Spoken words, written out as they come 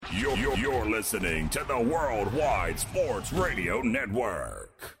You're listening to the Worldwide Sports Radio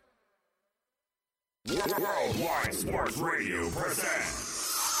Network. Worldwide Sports Radio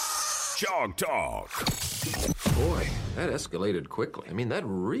presents Chalk Talk. Boy, that escalated quickly. I mean, that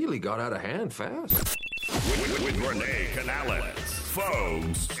really got out of hand fast. With Renee Canales,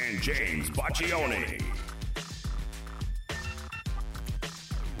 Fogues, and James Baccioni.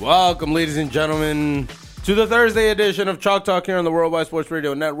 Welcome, ladies and gentlemen, to the Thursday edition of Chalk Talk here on the Worldwide Sports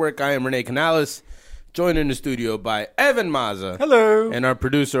Radio Network. I am Renee Canales, joined in the studio by Evan Mazza. Hello. And our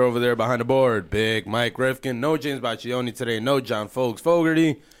producer over there behind the board, Big Mike Rifkin. No James Baccioni today, no John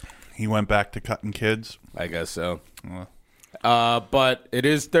Fogarty. He went back to cutting kids. I guess so. But it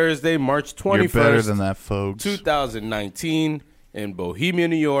is Thursday, March 21st. You're better than that, folks. 2019 in Bohemia,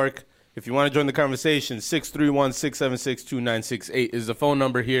 New York. If you want to join the conversation, 631-676-2968 is the phone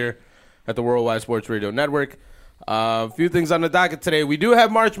number here at the Worldwide Sports Radio Network. A few things on the docket today. We do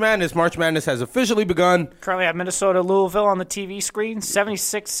have March Madness. March Madness has officially begun. Currently at Minnesota-Louisville on the TV screen.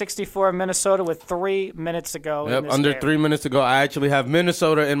 76-64 Minnesota with 3 minutes to go. Yep, under 3 minutes to go. I actually have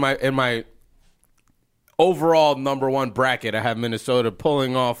Minnesota in my overall number one bracket. I have Minnesota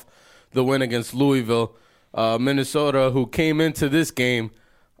pulling off the win against Louisville. Minnesota, who came into this game,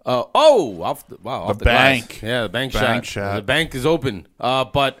 off the bank. Glass. Yeah, the bank shot. The bank is open.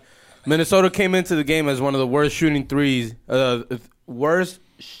 But Minnesota came into the game as one of the worst shooting threes, worst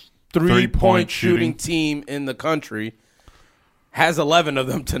three-point shooting team in the country. Has 11 of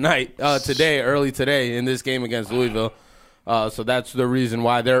them early today in this game against Louisville. So that's the reason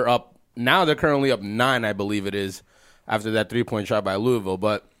why they're up. Now they're currently up 9, I believe it is, after that three-point shot by Louisville.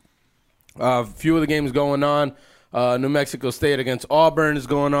 But a few of the games going on. New Mexico State against Auburn is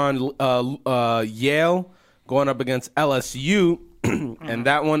going on. Yale going up against LSU. And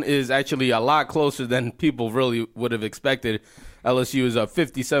that one is actually a lot closer than people really would have expected. LSU is up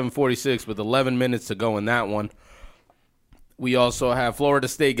 57-46 with 11 minutes to go in that one. We also have Florida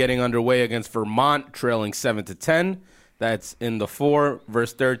State getting underway against Vermont, trailing 7-10. That's in the 4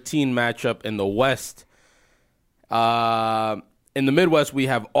 versus 13 matchup in the West. In the Midwest, we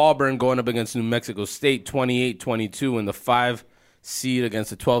have Auburn going up against New Mexico State, 28-22 in the 5 seed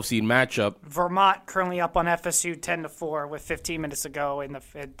against the 12 seed matchup. Vermont currently up on FSU 10-4 with 15 minutes to go.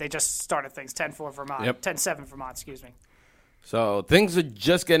 They just started things 10-4 Vermont. Yep. 10-7 Vermont, excuse me. So things are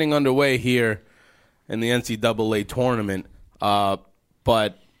just getting underway here in the NCAA tournament.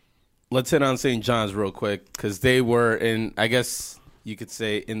 But let's hit on St. John's real quick because they were in, I guess you could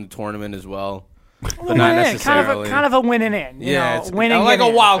say, in the tournament as well. But not necessarily. Kind of a winning in. It's winning like a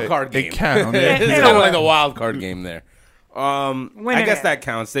wild card game. It counts. It's kind of like a wild card game there. I guess that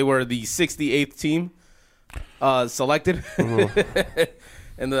counts. They were the 68th team selected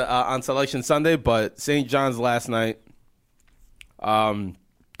in the on Selection Sunday, but St. John's last night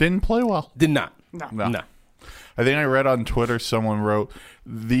Didn't play well. did not. No. I think I read on Twitter someone wrote,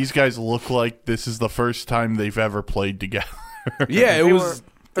 these guys look like this is the first time they've ever played together. Yeah,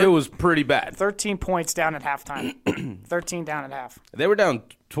 it was pretty bad. 13 points down at halftime. 13 down at half. They were down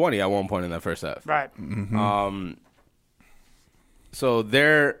 20 at one point in that first half. Right. So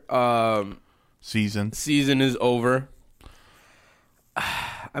their Season. season is over.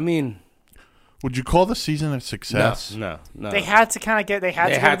 I mean, Would you call the season a success? no. They had to kind of get. They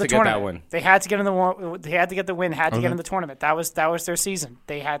had to get the that tournament. win. They had to get in the. They had to get the win. Had to get in the tournament. That was their season.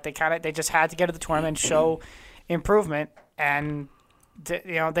 They just had to get to the tournament, show improvement, and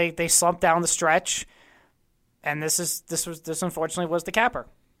they slumped down the stretch. And this unfortunately was the capper.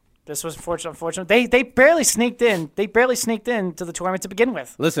 This was unfortunate. They barely sneaked in. They barely sneaked into the tournament to begin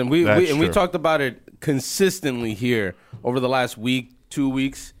with. Listen, we talked about it consistently here over the last week, 2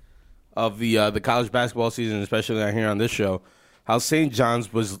 weeks of the college basketball season, especially out here on this show. How St.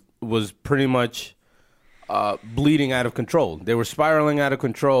 John's was pretty much bleeding out of control. They were spiraling out of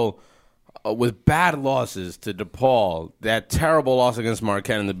control with bad losses to DePaul. That terrible loss against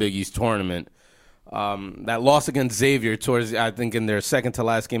Marquette in the Big East tournament. That loss against Xavier towards, I think, in their second to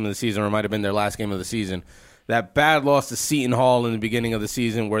last game of the season, or it might have been their last game of the season. That bad loss to Seton Hall in the beginning of the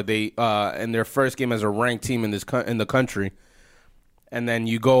season, where they in their first game as a ranked team in the country, and then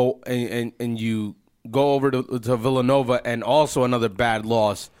you go and you go over to Villanova, and also another bad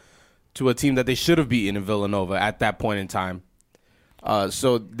loss to a team that they should have beaten in Villanova at that point in time.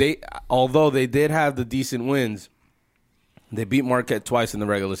 So although they did have the decent wins, they beat Marquette twice in the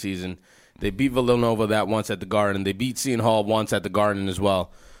regular season. They beat Villanova that once at the Garden. They beat Seton Hall once at the Garden as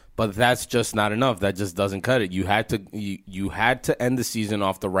well. But that's just not enough. That just doesn't cut it. You had to end the season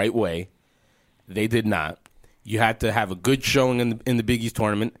off the right way. They did not. You had to have a good showing in the Big East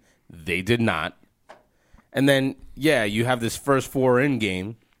tournament. They did not. And then, you have this first 4-in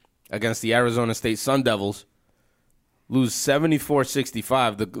game against the Arizona State Sun Devils, lose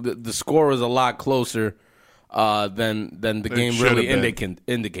 74-65. The score was a lot closer than the game really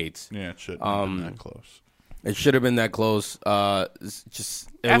indicates. Yeah, it shouldn't have been that close. It should have been that close. I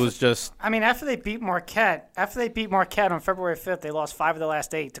mean, after they beat Marquette on February 5th, they lost 5 of the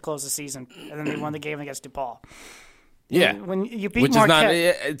last 8 to close the season, and then they won the game against DePaul. Yeah, when you beat which Marquette,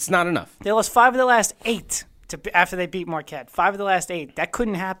 it's not enough. They lost 5 of the last 8 after they beat Marquette. 5 of the last 8. That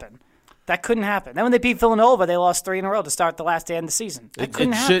couldn't happen. Then when they beat Villanova, they lost 3 in a row to start the last day of the season. That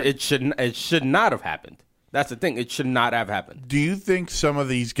couldn't happen. It should not have happened. That's the thing. It should not have happened. Do you think some of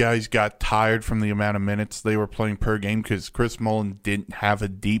these guys got tired from the amount of minutes they were playing per game because Chris Mullin didn't have a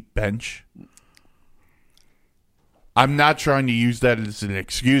deep bench? I'm not trying to use that as an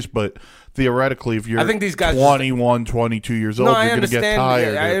excuse, but theoretically, if you're I think these guys 21, 22 years old, you're going to get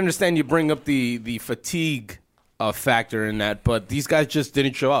tired. I understand you bring up the fatigue factor in that, but these guys just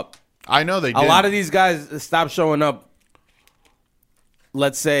didn't show up. I know they did. A lot of these guys stopped showing up,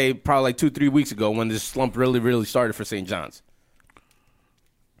 let's say, probably like 2-3 weeks ago when this slump really, really started for St. John's.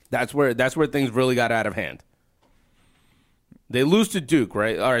 That's where things really got out of hand. They lose to Duke,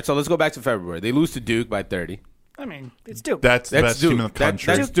 right? All right, so let's go back to February. They lose to Duke by 30. I mean, it's Duke. That's the best Duke. team in the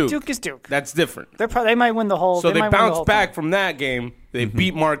country. That's Duke. Duke is Duke. That's different. They might win the whole. So they bounced back thing. from that game. They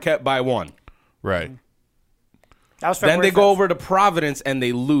beat Marquette by 1. Right. That was Then February they go 5th. over to Providence and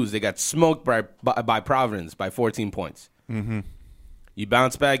they lose. They got smoked by Providence by 14 points. Mm-hmm. You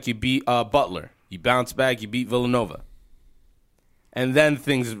bounce back. You beat Butler. You bounce back. You beat Villanova. And then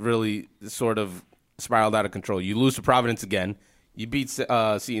things really sort of spiraled out of control. You lose to Providence again. You beat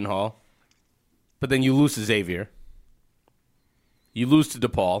Seton Hall. But then you lose to Xavier. You lose to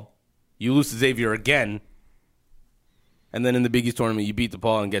DePaul. You lose to Xavier again. And then in the Big East tournament, you beat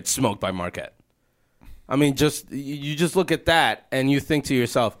DePaul and get smoked by Marquette. I mean, you just look at that and you think to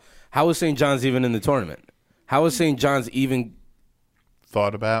yourself, how is St. John's even in the tournament? How is St. John's even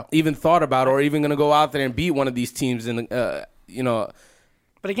thought about or even going to go out there and beat one of these teams in the,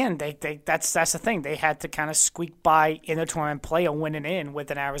 But again, that's the thing. They had to kind of squeak by in the tournament play and win it in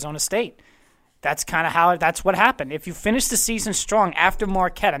with an Arizona State. That's kind of that's what happened. If you finish the season strong after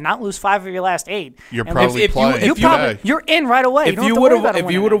Marquette and not lose 5 of your last 8, you're probably playing. You're in right away. If you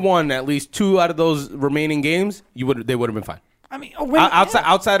would have won at least 2 out of those remaining games, they would have been fine. I mean,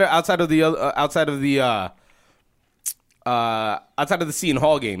 outside of the Seton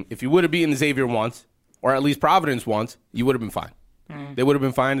Hall game, if you would have beaten Xavier once or at least Providence once, you would have been fine. They would have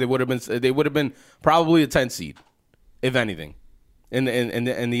been fine. They would have been probably a 10 seed, if anything. In the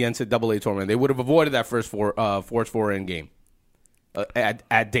NCAA tournament, they would have avoided that first four-in game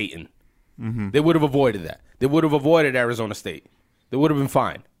at Dayton. Mm-hmm. They would have avoided that. They would have avoided Arizona State. They would have been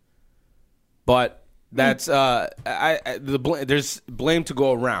fine. But that's there's blame to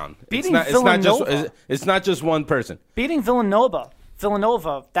go around. It's not just one person. Beating Villanova,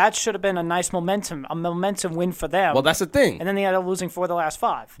 that should have been a nice momentum win for them. Well, that's the thing. And then they ended up losing 4 of the last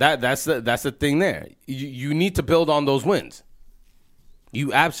 5. That's the thing there. You need to build on those wins.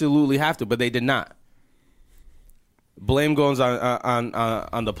 You absolutely have to, but they did not. Blame goes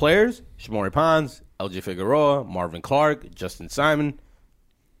on the players: Shamori Pons, LJ Figueroa, Marvin Clark, Justin Simon.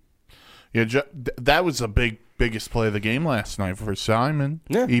 Yeah, that was the biggest play of the game last night for Simon.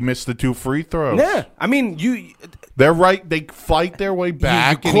 Yeah. He missed the 2 free throws. Yeah, I mean they're right. They fight their way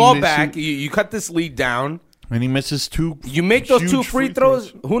back. You claw back. You cut this lead down, and he misses 2. You make those 2 free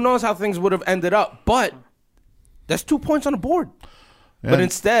throws. Who knows how things would have ended up? But that's 2 points on the board. Yeah. But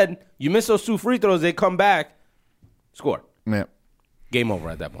instead, you miss those 2 free throws. They come back, score. Yeah, game over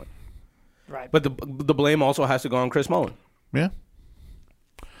at that point. Right. But the blame also has to go on Chris Mullin. Yeah.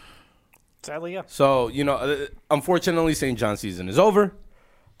 Sadly, yeah. So unfortunately, St. John's season is over.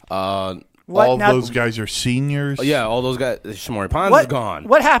 All those guys are seniors. Yeah, all those guys. Shamori Pons is gone.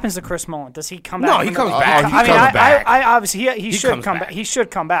 What happens to Chris Mullin? Does he come back? No, he comes back. I obviously he should come back. He should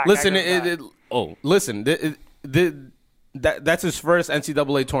come back. Listen, that's his first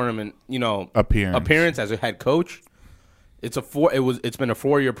NCAA tournament, appearance as a head coach. It's been a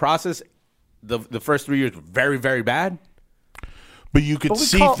 4-year process. The first 3 years were very, very bad. But you could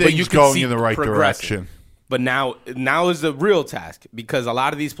see things going in the right direction. But now is the real task because a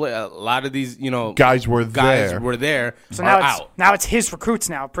lot of these guys were there. So now it's his recruits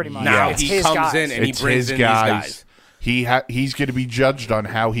now, pretty much. Now it's he his comes guys. in and he brings in these guys. He's going to be judged on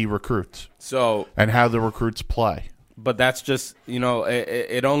how he recruits. And how the recruits play. But that's just,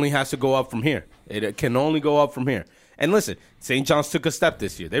 it only has to go up from here. It can only go up from here. And listen, St. John's took a step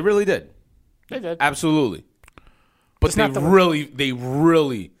this year. They really did. They did. Absolutely. But they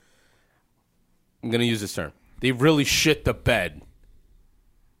really, I'm going to use this term. They really shit the bed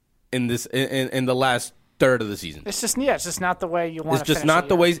in the last third of the season. It's just not the way you want to It's just not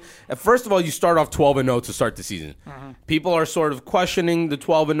the way. First of all, you start off 12-0 to start the season. Mm-hmm. People are sort of questioning the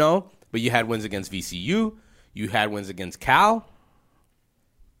 12-0, but you had wins against VCU, you had wins against Cal,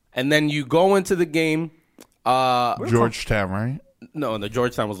 and then you go into the game. Georgetown, right? No, the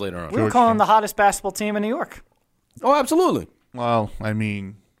Georgetown was later on. We were calling them the hottest basketball team in New York. Oh, absolutely. Well, I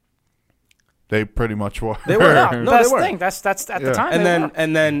mean, they pretty much were. They were. No, No, that's they were. the thing. That's at the time.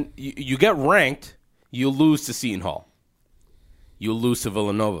 And then you get ranked. You lose to Seton Hall. You lose to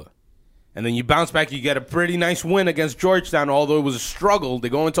Villanova. And then you bounce back. You get a pretty nice win against Georgetown, although it was a struggle. They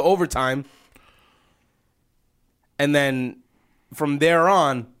go into overtime. And then from there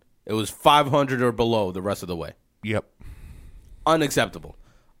on, it was 500 or below the rest of the way. Yep. Unacceptable.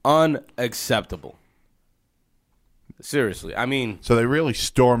 Unacceptable. Seriously. I mean. So they really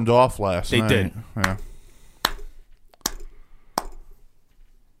stormed off last night. They did. Yeah.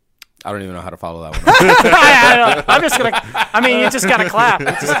 I don't even know how to follow that one. I don't know. I'm just gonna. I mean, you just gotta clap.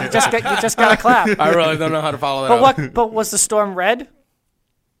 You just gotta clap. I really don't know how to follow that up. But was the storm red?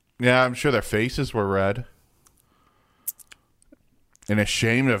 Yeah, I'm sure their faces were red. And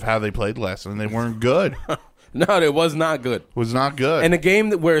ashamed of how they played last night. They weren't good. No, it was not good. Was not good. In a game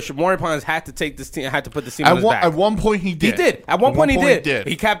where Shamori Pons had to take this team, had to put this team on his back. At one point, he did. He did. At one point, he did.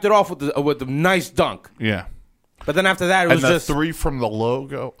 He capped it off with the nice dunk. Yeah. But then after that, it was and the just three from the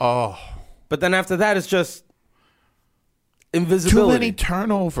logo. Oh. But then after that, it's just invisibility. Too many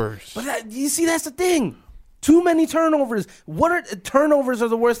turnovers. But you see, that's the thing. Too many turnovers. Turnovers are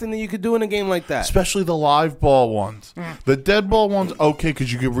the worst thing that you could do in a game like that. Especially the live ball ones. The dead ball ones, okay,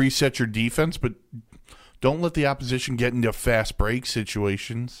 because you could reset your defense, but don't let the opposition get into fast break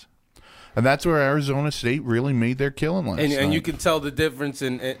situations. And that's where Arizona State really made their killing last night. And you can tell the difference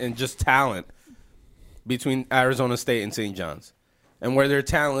in just talent between Arizona State and St. John's and where their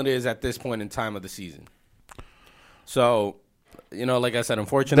talent is at this point in time of the season. So, like I said,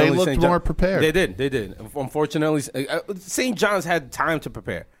 unfortunately, they looked more prepared. They did. Unfortunately, St. John's had time to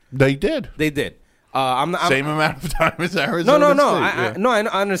prepare. They did. Same amount of time as Arizona State. No, I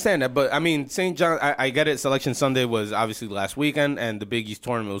understand that. But, I mean, St. John's, I get it. Selection Sunday was obviously last weekend, and the Big East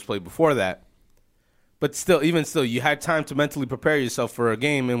tournament was played before that. But even still, you had time to mentally prepare yourself for a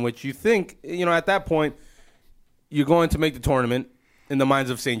game in which you think, at that point, you're going to make the tournament in the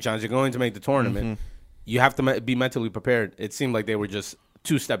minds of St. John's. You're going to make the tournament. Mm-hmm. You have to be mentally prepared. It seemed like they were just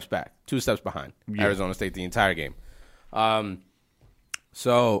 2 steps behind Arizona State the entire game.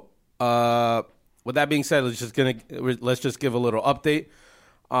 So with that being said, let's just give a little update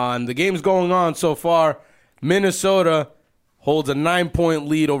on the games going on so far. Minnesota holds a 9-point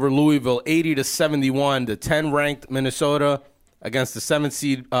lead over Louisville, 80-71. The 10-ranked Minnesota against the 7th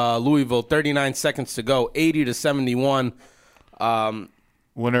seed Louisville, 39 seconds to go, 80-71.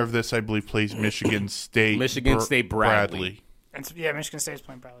 Winner of this, I believe, plays Michigan State. State Bradley. Michigan State is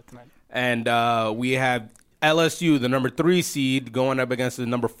playing Bradley tonight. And we have LSU, the number 3 seed, going up against the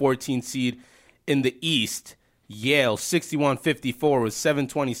number 14 seed in the East. Yale, 61-54 with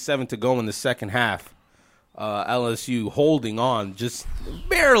 7:27 to go in the second half. LSU holding on, just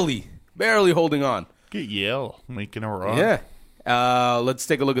barely holding on. Get Yale making a run. Yeah. Let's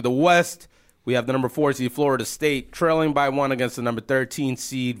take a look at the West. We have the number 4 seed, Florida State, trailing by 1 against the number 13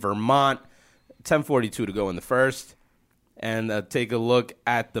 seed, Vermont. 10:42 to go in the first. And take a look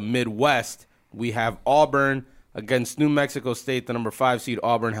at the Midwest. We have Auburn against New Mexico State. The number 5 seed,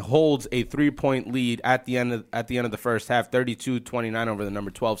 Auburn, holds a 3-point lead at the end of the first half, 32-29 over the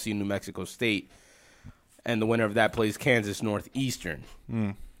number 12 seed, New Mexico State. And the winner of that plays Kansas Northeastern.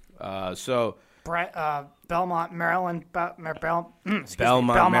 Belmont, Maryland,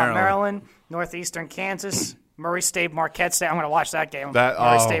 Belmont, Maryland, Northeastern Kansas, Murray State, Marquette State. I'm going to watch that game.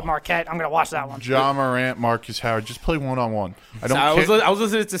 Murray State, Marquette. I'm going to watch that one. Ja Morant, Marcus Howard, just play one-on-one. I was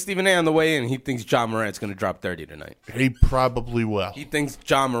listening to Stephen A. on the way in. He thinks Ja Morant's going to drop 30 tonight. He probably will. He thinks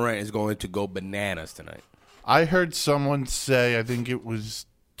Ja Morant is going to go bananas tonight. I heard someone say, I think it was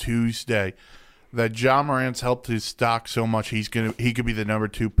Tuesday, that Ja Morant's helped his stock so much he could be the number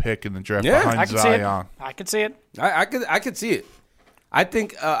 2 pick in the draft behind Zion. I could see it. I could see it. I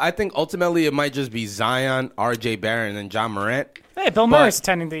think ultimately it might just be Zion, R.J. Barrett, and then Ja Morant. Hey, Bill Murray's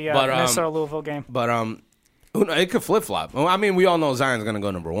attending the Minnesota Louisville game. But it could flip flop. Well, I mean, we all know Zion's going to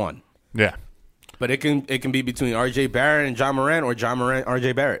go number 1. Yeah, but it can be between R.J. Barrett and Ja Morant, or Ja Morant,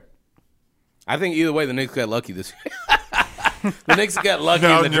 R.J. Barrett. I think either way, the Knicks get lucky this year. The Knicks get lucky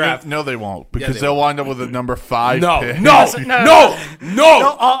in the draft. No, they won't, because they'll wind up with a number 5 pick. No.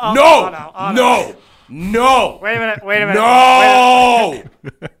 Wait a minute. No.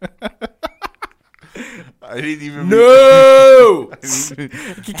 I didn't even. No.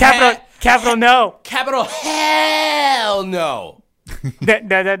 Capital no. Capital hell no. No.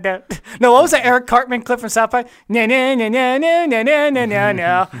 No, what was that Eric Cartman clip from South Park? No.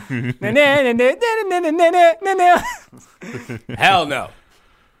 Hell no.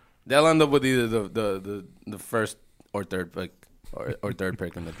 They'll end up with either the first or third pick or third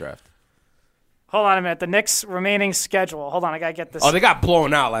pick in the draft. Hold on a minute. The Knicks' remaining schedule. Hold on, I gotta get this. Oh, they got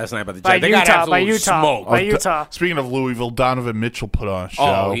blown out last night by the by Jets. They Utah. got absolutely By Utah. smoked. By Utah. Speaking of Louisville, Donovan Mitchell put on a show.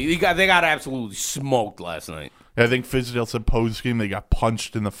 Oh, they got absolutely smoked last night. I think Fizdale said post game they got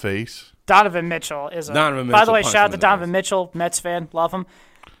punched in the face. Donovan Mitchell is a. Donovan by the Mitchell way, punched shout out him to in the Donovan face. Mitchell, Mets fan, love him.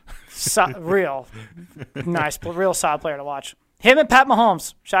 Real nice, real solid player to watch. Him and Pat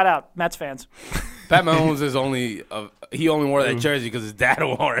Mahomes. Shout out, Mets fans. Pat Mahomes is he only wore that jersey because his dad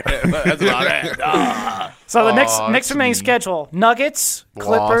wore it. That's about it. So the that's Knicks remaining mean. schedule: Nuggets,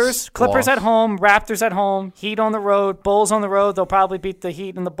 Clippers, Loss. at home, Raptors at home, Heat on the road, Bulls on the road. They'll probably beat the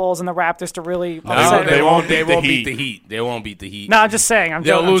Heat and the Bulls and the Raptors to really. No, They won't They beat the won't Heat. beat the Heat. They won't beat the Heat. No, I'm just saying.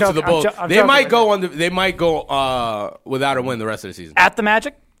 They'll lose to the Bulls. They might go on under. They might go without a win the rest of the season. at the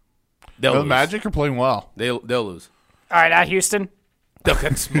Magic. They'll The lose. Magic are playing well. They'll lose. All right, at Houston, They'll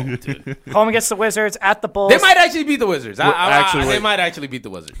get smoked, dude. home against the Wizards, at the Bulls. They might actually beat the Wizards. Actually, they wait. might actually beat the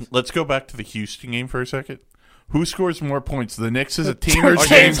Wizards. Let's go back to the Houston game for a second. Who scores more points, the Knicks as a team or James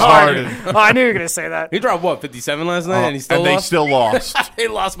James Harden. Harden? Oh, I knew you were gonna say that. He dropped what 57 last night, and he still and they lost. still lost They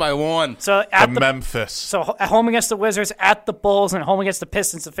lost by one. So to at the Memphis. so at home against the Wizards, at the Bulls, and home against the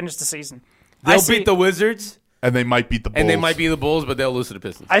Pistons to finish the season. They'll beat the Wizards, And they might beat the Bulls. and they might beat the Bulls, but they'll lose to the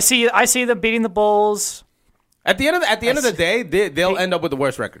Pistons. I see them beating the Bulls. At the end of the day, they'll end up with the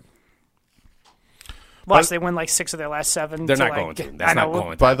worst record. Watch, they win like 6 of their last 7. They're to, not like, going to. I That's not know.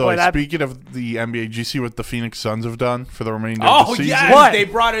 going to. By the way, Boy, that- speaking of the NBA, did you see what the Phoenix Suns have done for the remainder of Oh the season? yes, What? they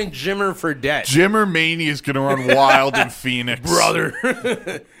brought in Jimmer Fredette, Jimmer Mania is going to run wild in Phoenix. brother.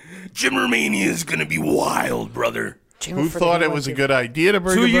 Jimmer Mania is gonna be wild, brother. Jimmy Who Fredette, thought he it went was a to- good idea to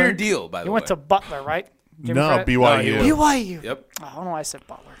bring him 2-year back? deal, by the He way. went to Butler, right? Jimmy No, Fredette? BYU. BYU. Yep. Oh, I don't know why I said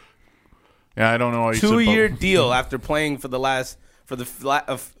Butler. Yeah, I don't know why you said 2-year Butler. deal after playing for the last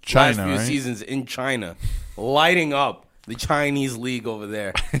last China, few right? seasons in China, lighting up the Chinese league over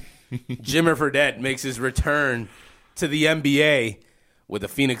there. Jimmer Fredette makes his return to the NBA with the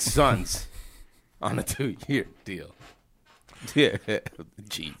Phoenix Suns on a 2-year deal. Yeah,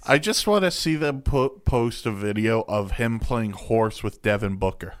 jeez. I just want to see them post a video of him playing horse with Devin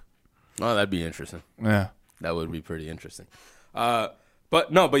Booker. Oh, that'd be interesting. Yeah. That would be pretty interesting. But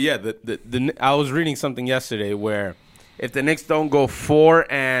yeah, the I was reading something yesterday where if the Knicks don't go 4-9,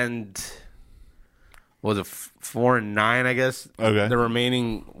 I guess. Okay. The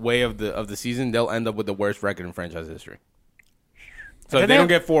remaining way of the season, they'll end up with the worst record in franchise history. So if they don't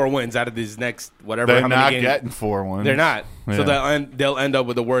get 4 wins out of these next whatever, They're how many not games, getting 4 wins. they're not. So Yeah. they'll end up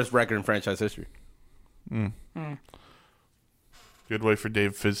with the worst record in franchise history. Good way for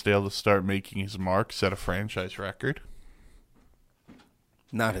Dave Fizdale to start making his mark, set a franchise record.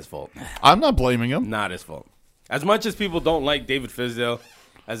 Not his fault. I'm not blaming him. Not his fault. As much as people don't like David Fizdale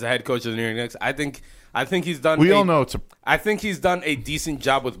as the head coach of the New York Knicks, I think he's done. We all know it's a. I think he's done a decent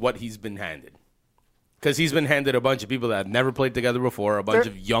job with what he's been handed. Because he's been handed a bunch of people that have never played together before, a bunch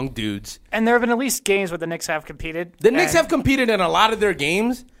They're- of young dudes. And there have been at least games where the Knicks have competed. The Knicks and- have competed in a lot of their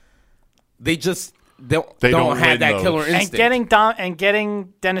games. They just don't don't have win that those. killer and instinct.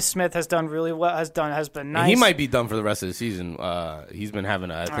 getting Dennis Smith has done really well. Has been nice. He might be done for the rest of the season. He's been having,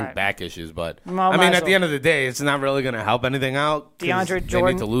 I think, right. back issues. But, Well, I might mean, as at the well. end of the day, it's not really going to help anything out. 'cause DeAndre they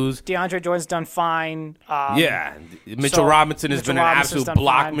Jordan need to lose. DeAndre Jordan's done fine. Yeah, Mitchell so Robinson has Mitchell been an Robinson's absolute done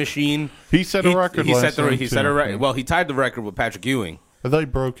block fine. machine. He set a record He last set the time, he set a too. record. Well, he tied the record with Patrick Ewing. I thought he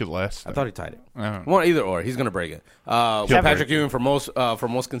broke it last time. I thought he tied it. I don't know. Well, either or, he's going to break it. He'll Patrick break Ewing for most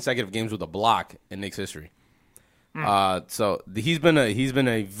consecutive games with a block in Knicks history. So he's been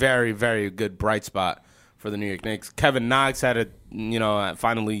a very, very good bright spot for the New York Knicks. Kevin Knox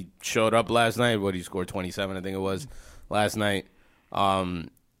finally showed up last night. What, he scored 27, I think it was, last night.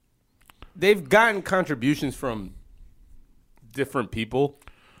 They've gotten contributions from different people.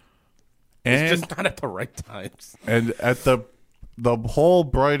 It's And just not at the right times. and at the whole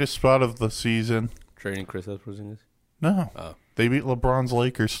brightest spot of the season, Trading Chris Porzingis. no, they beat LeBron's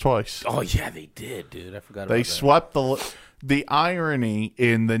Lakers twice. Oh yeah, they did, dude. I forgot about They that. swept the irony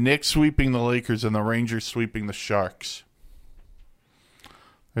in the Knicks sweeping the Lakers and the Rangers sweeping the Sharks.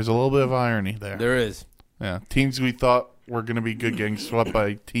 There's a little bit of irony there. There is. Yeah, teams we thought were going to be good getting swept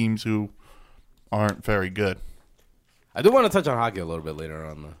by teams who aren't very good. I do want to touch on hockey a little bit later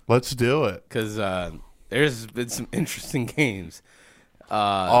on, though, Let's do it. because there's been some interesting games.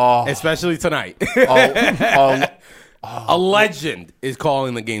 especially tonight. A legend is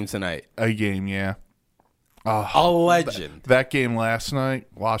calling the game tonight. A game, yeah. A legend. That game last night,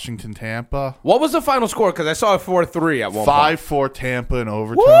 Washington Tampa, What was the final score? Because I saw it 4-3 at one point. 5-4 Tampa in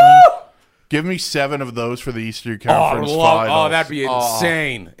overtime. Woo! Give me 7 of those for the Eastern Conference Finals. Oh, that'd be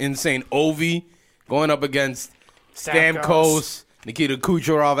insane. Insane. Ovi going up against Stamkos, Nikita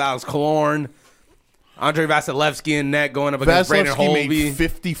Kucherov, Alex Killorn, Andre Vasilevsky in net going up against Brandon Vasilevsky Holtby. made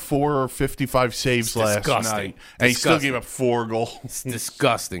 54 or 55 saves last night, and he still gave up 4 goals. It's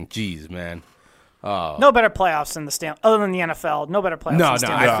disgusting. Jeez, man. No better playoffs in the Stanley, other than the NFL. No better playoffs. in the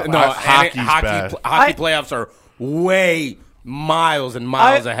Stanley. Hockey's bad. Hockey playoffs are way miles and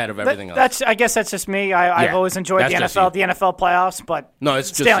miles ahead of everything else. I guess that's just me. I've always enjoyed the that's NFL, the NFL playoffs, but No, it's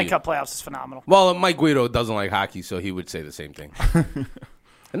just Stanley you. Cup playoffs is phenomenal. Well, Mike Guido doesn't like hockey, so he would say the same thing.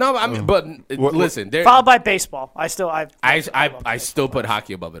 No, I mean, but listen, Followed by baseball. I still put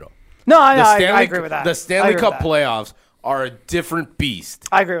hockey above it all. No, I agree with that. The Stanley I agree Cup with that. playoffs are a different beast.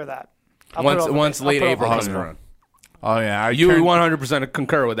 I agree with that. I'll put it over Once baseball. late I'll put it April over comes baseball. around. Oh, yeah. You 100%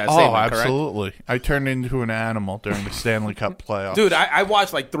 concur with that statement, correct? Absolutely. I turned into an animal during the Stanley Cup playoffs. Dude, I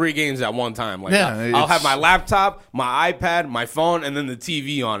watched like 3 games at one time. Like, Yeah, I'll have it's- my laptop, my iPad, my phone, and then the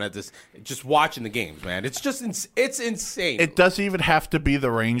TV on at this, just watching the games, man. It's just it's insane. It doesn't even have to be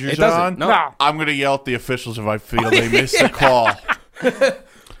the Rangers It doesn't. on. No. I'm going to yell at the officials if I feel they missed the call.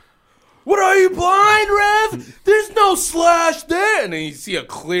 What are you blind, Rev? There's no slash there. And then you see a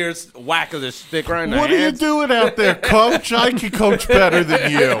clear whack of the stick right in the What are you hands. doing out there, coach? I can coach better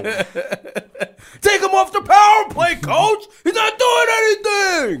than you. Take him off the power play, coach. He's not doing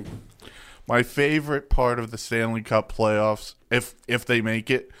anything. My favorite part of the Stanley Cup playoffs, if they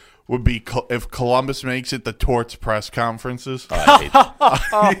make it, would be if Columbus makes it, the Torts press conferences.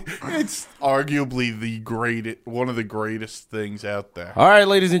 It's arguably one of the greatest things out there. All right,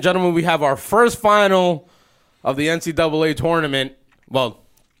 ladies and gentlemen, we have our first final of the NCAA tournament. Well,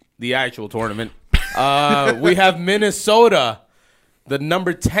 the actual tournament. We have Minnesota, the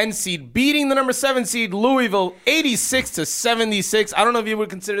number 10 seed, beating the number 7 seed Louisville 86-76. I don't know if you would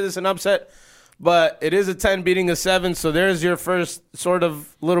consider this an upset, but it is a 10 beating a 7, so there's your first sort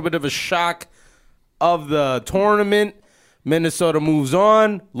of little bit of a shock of the tournament. Minnesota moves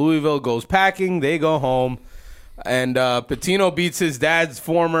on. Louisville goes packing. They go home. And Patino beats his dad's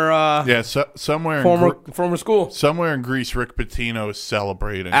former school. Somewhere in Greece, Rick Pitino is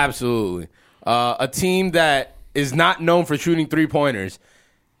celebrating. Absolutely. A team that is not known for shooting three-pointers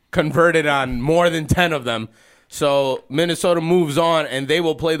converted on more than 10 of them. So Minnesota moves on, and they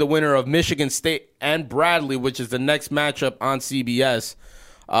will play the winner of Michigan State and Bradley, which is the next matchup on CBS.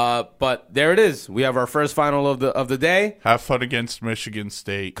 But there it is. We have our first final of the day. Have fun against Michigan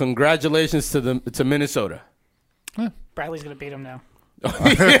State. Congratulations to Minnesota. Bradley's going to beat him now.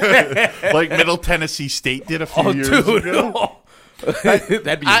 Like Middle Tennessee State did a few years ago.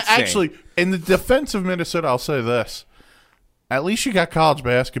 That'd be insane. Actually, in the defense of Minnesota, I'll say this. At least you got college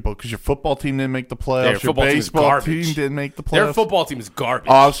basketball because your football team didn't make the playoffs. Your baseball team didn't make the playoffs. Their football team is garbage.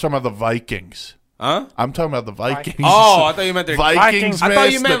 Oh, I was talking about the Vikings. Huh? I'm talking about the Vikings. Oh, I thought you meant their Vikings. I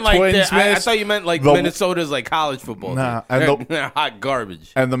thought you meant like I missed. thought you meant like Minnesota's like college football. Nah, team. They're hot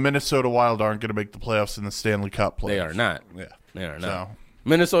garbage. And the Minnesota Wild aren't going to make the playoffs in the Stanley Cup playoffs. They are not. Yeah, they are not. So.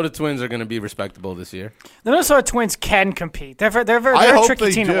 Minnesota Twins are going to be respectable this year. The Minnesota Twins can compete. They're a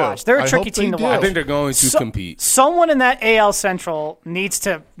tricky team to watch. They're a tricky team to watch. I think they're going to compete. Someone in that AL Central needs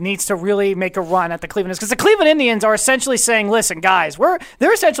to really make a run at the Cleveland Indians because the Cleveland Indians are essentially saying, "Listen, guys,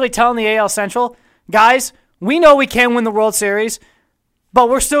 they're essentially telling the AL Central, guys, we know we can win the World Series, but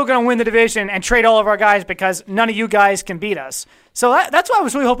we're still going to win the division and trade all of our guys because none of you guys can beat us." So that's why I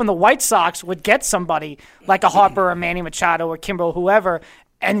was really hoping the White Sox would get somebody like a Harper or Manny Machado or Kimbrel, whoever,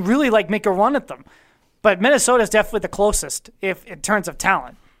 and really like make a run at them. But Minnesota is definitely the closest if in terms of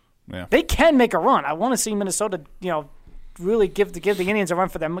talent. Yeah. They can make a run. I want to see Minnesota, really give the Indians a run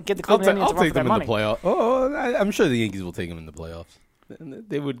for them. Give the Cleveland Indians a run for their money. I'll take them in the playoffs. Oh, I'm sure the Yankees will take them in the playoffs.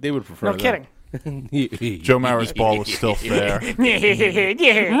 They would prefer. No that. kidding. Joe Mauer's ball was still fair.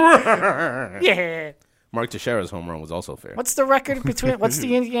 Yeah. Mark Teixeira's home run was also fair. What's the record between? What's the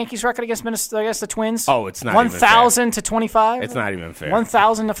Yankees' record against Minnesota? I guess the Twins. Oh, it's not 1,000 to 25. It's not even fair.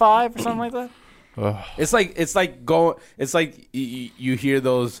 1,000 to 5 or something like that. It's like you hear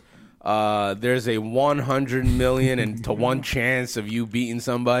those. There's a 100 million to 1 chance of you beating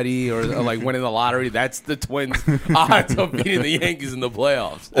somebody or like winning the lottery. That's the Twins' odds of beating the Yankees in the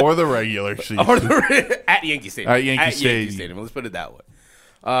playoffs Or the regular season. at Yankee Stadium. At Yankee Stadium. Let's put it that way.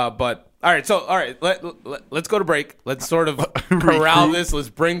 But all right, let's go to break. Let's sort of corral this. Let's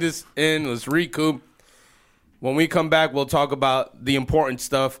bring this in. Let's recoup. When we come back, we'll talk about the important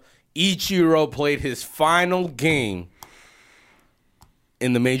stuff. Ichiro played his final game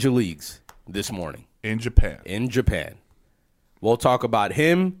in the major leagues this morning. In Japan. We'll talk about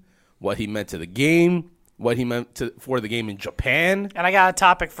him, what he meant to the game, what he meant for the game in Japan. And I got a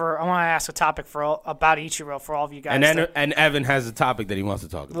topic I want to ask a topic about Ichiro for all of you guys. And Evan has a topic that he wants to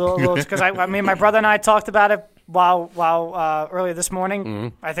talk about. Because I mean, my brother and I talked about it while earlier this morning.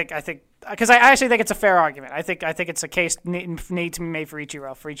 Mm-hmm. I think because I actually think it's a fair argument. I think it's a case need to be made for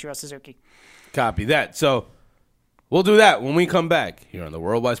Ichiro Suzuki. Copy that. So we'll do that when we come back here on the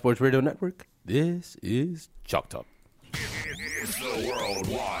Worldwide Sports Radio Network. This is Chalk Talk. It's the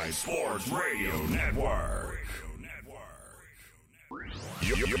Worldwide Sports Radio Network.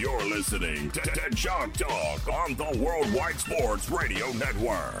 You're listening to Chalk Talk on the Worldwide Sports Radio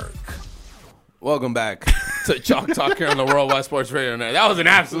Network. Welcome back to Chalk Talk here on the Worldwide Sports Radio Network. That was an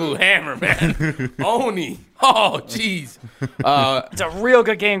absolute hammer, man. Oni. Oh, jeez. It's a real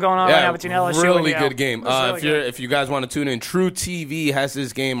good game going on right now between LSU really and Yale. good game. Really If you guys want to tune in, True TV has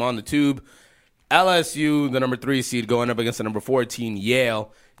this game on the tube. LSU, the number 3 seed, going up against the number 14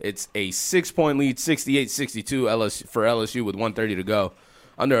 Yale. It's a 6-point lead, 68-62 for LSU with 1:30 to go,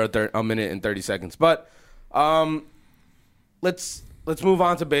 under a minute and 30 seconds. But let's move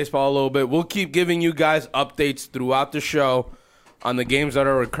on to baseball a little bit. We'll keep giving you guys updates throughout the show on the games that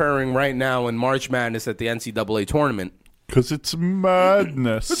are occurring right now in March Madness at the NCAA tournament. Because it's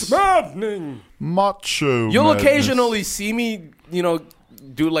madness. It's maddening. Macho You'll madness. occasionally see me,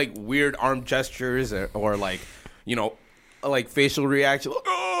 do like weird arm gestures or like, like facial reaction,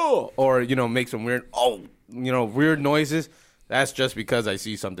 or make some weird weird noises. That's just because I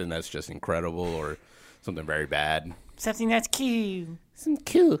see something that's just incredible or something very bad. Something that's cute. Some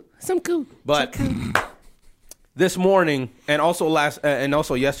cool. But this morning and also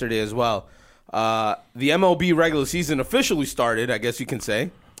yesterday as well, the MLB regular season officially started, I guess you can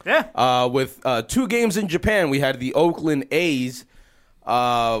say. Yeah. With 2 games in Japan, we had the Oakland A's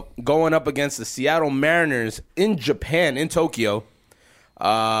going up against the Seattle Mariners in Japan, in Tokyo.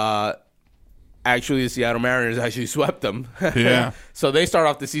 Actually, the Seattle Mariners actually swept them. Yeah. So they start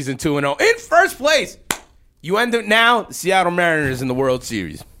off the season 2-0 in first place. You end it now, the Seattle Mariners in the World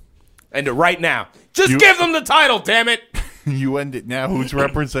Series. End it right now. Just give them the title, damn it. You end it now. Who's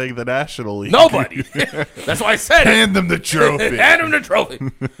representing the National League? Nobody. That's why I said it. Hand them the trophy. Hand them the trophy.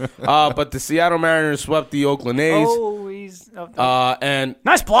 But the Seattle Mariners swept the Oakland A's. And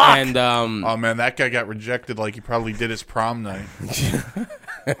nice block. And oh man, that guy got rejected like he probably did his prom night.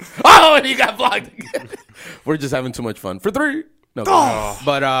 and he got blocked again. We're just having too much fun. For 3. No.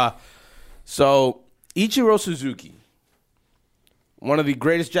 But so Ichiro Suzuki, one of the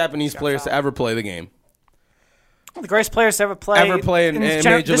greatest Japanese players to ever play the game. One of the greatest players to ever play in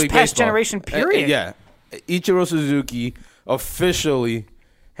Major League this Baseball. past generation, period. Yeah. Ichiro Suzuki officially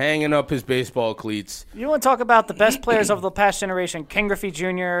hanging up his baseball cleats. You want to talk about the best players of the past generation: Ken Griffey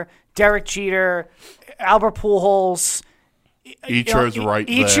Jr., Derek Jeter, Albert Pujols. Ichiro's right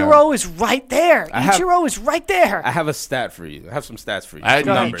there. Ichiro is right there. Ichiro is right there. I have a stat for you. I have some stats for you. I had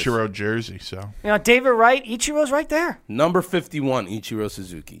an Numbers. Ichiro jersey, so. David Wright, Ichiro's right there. Number 51, Ichiro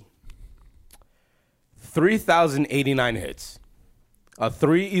Suzuki. 3,089 hits. A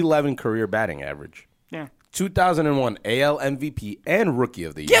 .311 career batting average. Yeah. 2001 AL MVP and Rookie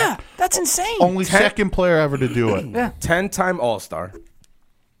of the Year. Yeah, that's insane. Only second player ever to do it. Yeah. 10-time All-Star.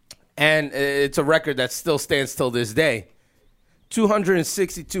 And it's a record that still stands till this day.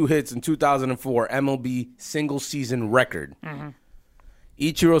 262 hits in 2004 MLB single-season record. Mm-hmm.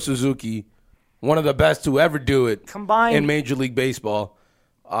 Ichiro Suzuki, one of the best to ever do it in Major League Baseball.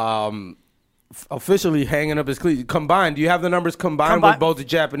 Officially hanging up his cleats. Combined, do you have the numbers combined with both the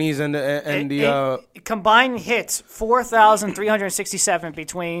Japanese and the combined hits 4,367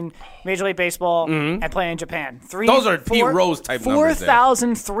 between Major League Baseball and playing in Japan. Those are Pete Rose type numbers.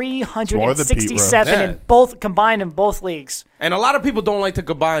 4,367 in both combined in both leagues. And a lot of people don't like to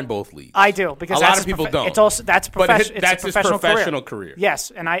combine both leagues. I do because a lot of people don't. It's also that's his professional career.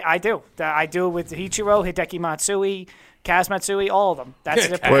 Yes, and I do. I do with Ichiro, Hideki Matsui, Kaz Matsui, all of them. That's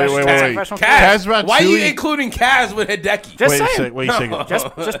a professional career. Kaz Matsui. Why are you including Kaz with Hideki? Just saying. Wait a second. Just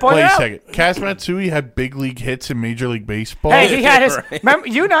point it out. Wait a second. Kaz Matsui had big league hits in Major League Baseball. Hey, he had his. Remember,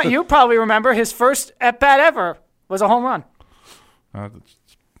 you probably remember his first at bat ever was a home run. That's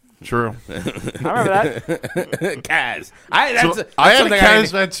true. I remember that. Kaz. I had a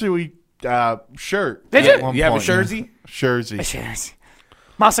Kaz Matsui shirt. Did you? You have a jersey? Jersey.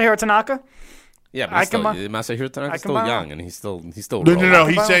 Masahiro Tanaka. Yeah, but I he's still, combine- Masahiro Tanaka's still combine young, all. and he's still No,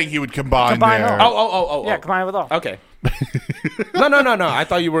 rolling. He's saying he would combine Combine their. all. Oh. Yeah, combine it with all. Okay. No. I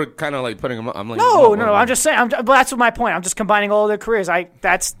thought you were kind of like putting them up. I'm like, No. I'm just saying. But that's my point. I'm just combining all their careers. I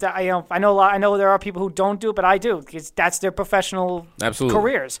know a lot. I know there are people who don't do it, but I do because that's their professional Absolutely.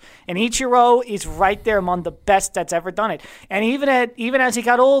 careers. And Ichiro is right there among the best that's ever done it. And even as he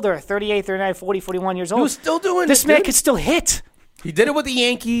got older, 38, 39, 40, 41 years old, was still doing this it, man dude. could still hit. He did it with the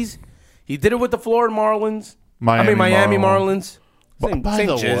Yankees. He did it with the Florida Marlins. Miami Marlins. By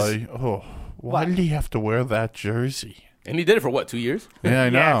the jizz. way, why did he have to wear that jersey? And he did it for what, 2 years? Yeah, I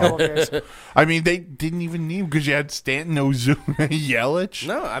know. Yeah, a couple of years. I mean, they didn't even need him because you had Stanton, Ozuna, Yelich.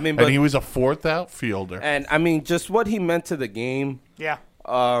 No, I mean, and but he was a fourth outfielder. and I mean, just what he meant to the game. Yeah.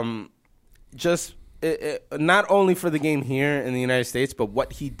 Just not only for the game here in the United States, but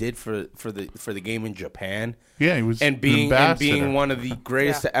what he did for the game in Japan. Yeah, he was and being an ambassador. one of the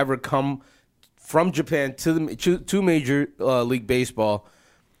greatest Yeah. to ever come from Japan to Major League Baseball.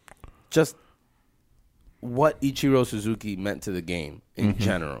 Just what Ichiro Suzuki meant to the game in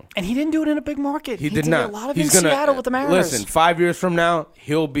general. And he didn't do it in a big market. He did not. a lot of it in Seattle with the Mariners. Listen, 5 years from now,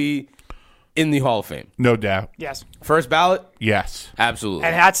 he'll be in the Hall of Fame. No doubt. Yes. First ballot? Yes. Absolutely.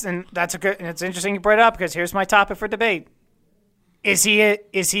 And that's a good. And it's interesting you brought it up because here's my topic for debate: Is he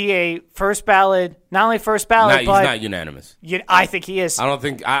a first ballot? Not only first ballot, He's but not unanimous. I think he is. I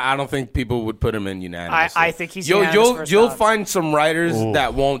don't think people would put him in unanimous. I think he's unanimous first You'll ballot. find some writers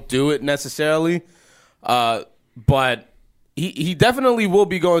that won't do it necessarily, but he definitely will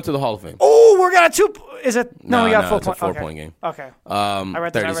be going to the Hall of Fame. Oh, we're gonna two. Is it? No, we got it's a 4 point. 4-point game. Okay. I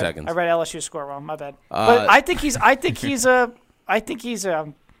read 30 seconds. I read LSU score wrong. My bad. But I think he's. I think he's. He's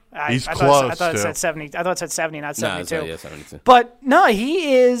I close, thought it too. said 70. I thought it said 70, not 72. Yeah, 72. But no,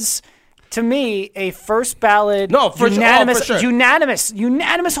 he is. To me, a first ballot, No, for sure. unanimous, Oh, for sure.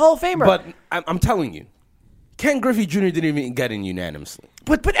 unanimous Hall of Famer. But I'm telling you, Ken Griffey Jr. didn't even get in unanimously.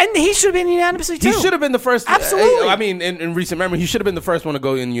 But and he should have been unanimously too. He should have been the first. Absolutely. I mean, in recent memory, he should have been the first one to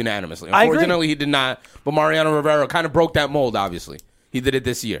go in unanimously. I agree. Unfortunately, he did not. But Mariano Rivera kind of broke that mold. Obviously, he did it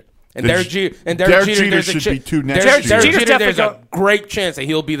this year. And Derek Jeter, Jeter should be two next Derek year. Jeter, there's definitely a great chance that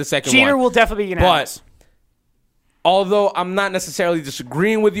he'll be the second Jeter one. will definitely be unanimous. But although I'm not necessarily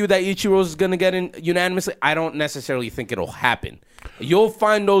disagreeing with you that Ichiro is going to get in unanimously, I don't necessarily think it'll happen. You'll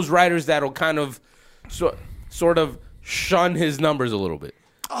find those writers that'll kind of sort of shun his numbers a little bit.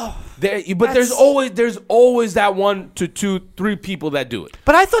 But there's always that 1 to 2, 3 people that do it.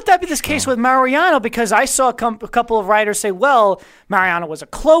 But I thought that'd be the case with Mariano because I saw a couple of writers say, "Well, Mariano was a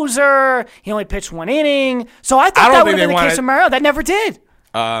closer. He only pitched 1 inning." So I thought that would have been the case with Mariano. That never did.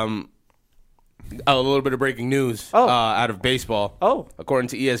 A little bit of breaking news out of baseball. Oh. According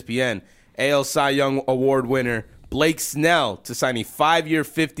to ESPN, AL Cy Young Award winner Blake Snell to sign a 5-year,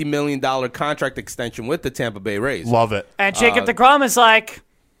 $50 million contract extension with the Tampa Bay Rays. Love it. And Jacob deGrom is like,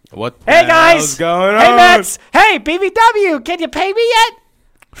 What the "Hey guys, hell's going hey on? Mets, hey BBW, can you pay me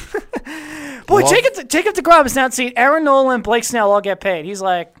yet?" Boy, Jacob deGrom is now seeing Aaron Nola, Blake Snell all get paid. He's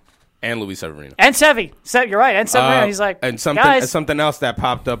like, And Luis Severino. and Sevy. You're right, and Severino. He's like, and something guys, something else that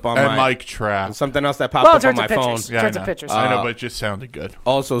popped up on And my Mike Trapp. something else that well, popped in up on terms my of phone. pitchers, Yeah, in terms of pitchers. I know, but it just sounded good.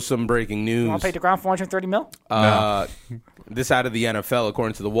 Also, some breaking You news. want to pay deGrom $430 million? This out of the NFL,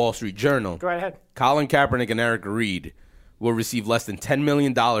 according to the Wall Street Journal. Go right ahead. Colin Kaepernick and Eric Reed will receive less than $10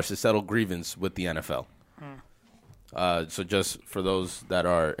 million to settle grievance with the NFL. So just for those that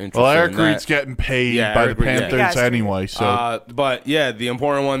are interested Well, Eric in that, Reed's getting paid Yeah, by Eric the Reed, yeah. Panthers He has to. anyway. So but yeah, the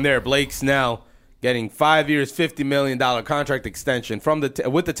important one there, Blake Snell getting 5 years, $50 million contract extension from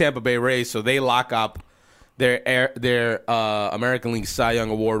with the Tampa Bay Rays, so they lock up their American League Cy Young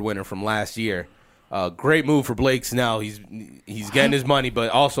Award winner from last year. Great move for Blake Snell. He's getting his money, but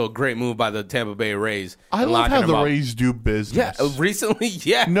also a great move by the Tampa Bay Rays. I and love locking how him the up. Rays do business. Yeah, recently,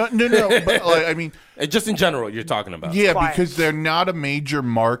 yeah. No. But like, I mean, Just in general, you're talking about. yeah, Quiet. because they're not a major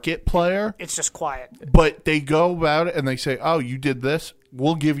market player, It's just quiet. but they go about it and they say, "Oh, you did this.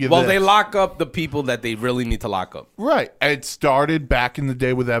 We'll give you Well, this." they lock up the people that they really need to lock up. Right. It started back in the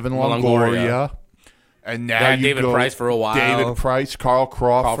day with Evan Longoria. Longoria. And now They had you David go Price for a while. David Price, Carl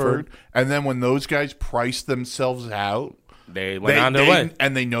Crawford. Crawford. And then when those guys price themselves out, They went on their way.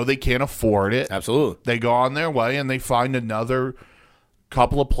 and they know they can't afford it. Absolutely. They go on their way and they find another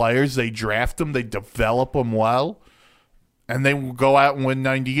couple of players. They draft them. They develop them well. And they will go out and win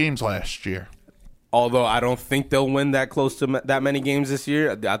 90 games last year. Although I don't think they'll win that close to that many games this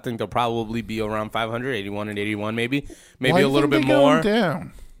year. I think they'll probably be around 500, 81 and 81 maybe. Maybe Why a little think bit they more. going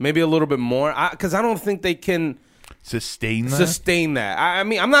down? Maybe a little bit more. Because I don't think they can. sustain that? Sustain that. I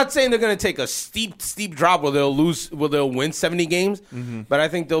mean, I'm not saying they're going to take a steep drop where they'll win 70 games, but I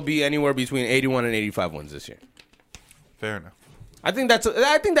think they'll be anywhere between 81 and 85 wins this year. Fair enough. I think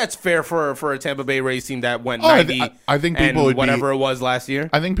that's fair for a Tampa Bay Rays team that went 90. I think people would whatever it was last year.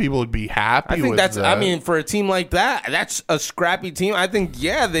 I think people would be happy. I think with that's. that. I mean, for a team like that, that's a scrappy team. I think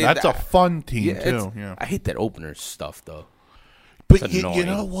that's a fun team too. Yeah. I hate that opener stuff though. But you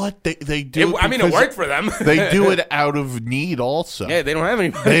know what? They do. It worked for them. They do it out of need also. Yeah, they don't have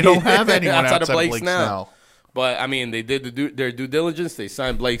anybody. They don't have anyone outside of Blake Snell. Snell. But, I mean, they did their due diligence. They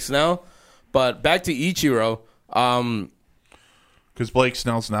signed Blake Snell. But back to Ichiro. Because Blake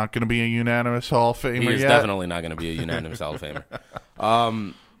Snell's not going to be a unanimous Hall of Famer He is yet. definitely not going to be a unanimous Hall of Famer.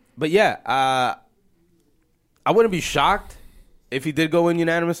 But, yeah, I wouldn't be shocked if he did go in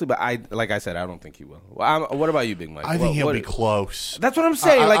unanimously. But, like I said, I don't think he will. What about you, Big Mike? I think he'll be close. That's what I'm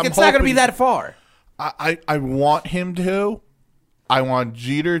saying. It's not going to be that far. I want him to. I want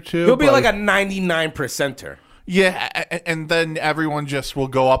Jeter to. He'll be like a 99%er. Yeah, and then everyone just will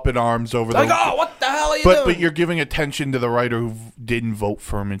go up in arms over Like, oh, what the hell are you doing? But you're giving attention to the writer who didn't vote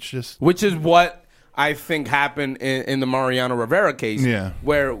for him. It's just... Which is what I think happened in the Mariano Rivera case. Yeah.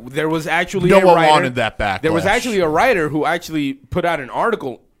 Where there was actually No a one writer, wanted that backlash. There was actually a writer who actually put out an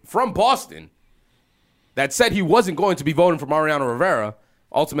article from Boston that said he wasn't going to be voting for Mariano Rivera.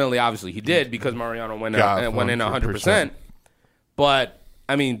 Ultimately, obviously, he did because Mariano went in 100%. But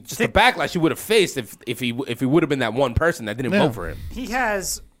I mean, just the backlash he would have faced if he would have been that one person that didn't vote for him. He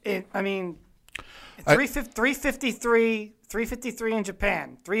has, 353 in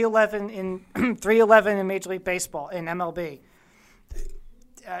Japan, 311 in Major League Baseball in MLB.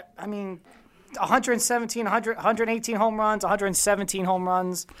 118 home runs, 117 home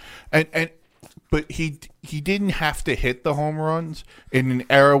runs. But he didn't have to hit the home runs in an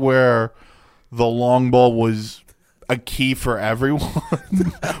era where the long ball was a key for everyone.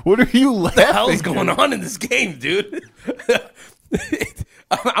 What are you laughing? What the hell is going on in this game, dude?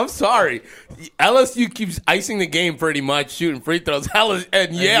 I'm sorry. LSU keeps icing the game pretty much, shooting free throws.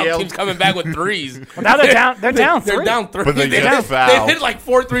 And Yale keeps coming back with threes. Well, now they're down. They're down 3. They're down 3. But they get fouled. They hit like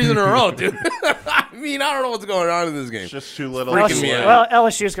 4 threes in a row, dude. I mean, I don't know what's going on in this game. It's just too little. Freaking me out. Well,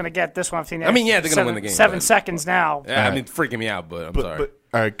 LSU's going to get this one. I mean, yeah, they're going to win the game. 7 seconds now. Yeah, I mean, freaking me out, but I'm sorry. But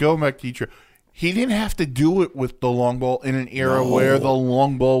all right, go back to Ichiro. He didn't have to do it with the long ball in an era where the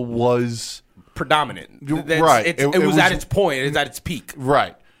long ball was predominant. Right. It was at its point. It's at its peak.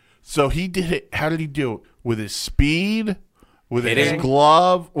 Right. So he did it. How did he do it? With his speed, with Hitting. his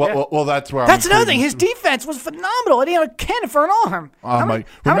glove. Well, that's where That's another thing. His defense was phenomenal. And he had a cannon for an arm. Remember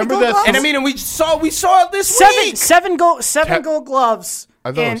gold that? gloves? And I mean, and we saw it this week. Seven gold gloves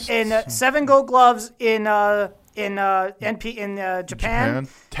I thought it was 7 gold gloves in Japan.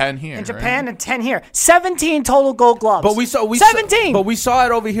 10 here. In Japan and 10 here. 17 total gold gloves. But we saw 17. But we saw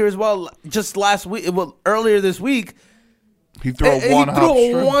it over here as well. Just last week, earlier this week. He threw just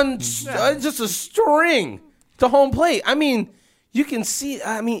a string to home plate. I mean, you can see.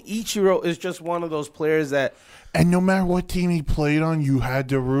 I mean, Ichiro is just one of those players that. And no matter what team he played on, you had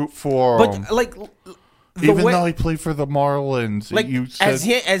to root for him. But like, even though he played for the Marlins, like you said,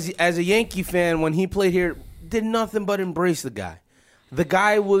 as a Yankee fan, when he played here, did nothing but embrace the guy. The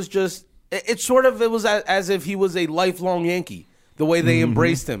guy was just. It was as if he was a lifelong Yankee. The way they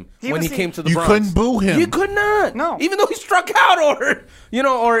embraced him when he came to the Bronx. You couldn't boo him. You could not. No. Even though he struck out or he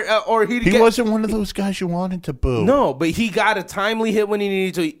wasn't one of those guys you wanted to boo. No, but he got a timely hit when he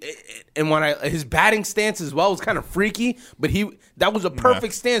needed to. And his batting stance as well was kind of freaky, but that was a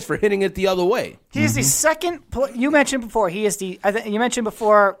perfect stance for hitting it the other way. He is the second. You mentioned before. You mentioned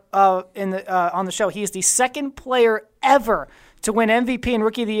before on the show. He is the second player ever to win MVP and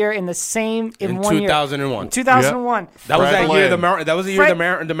Rookie of the Year in 1 year. 2001. 2001. That was Fred that year. Lynn. That was the year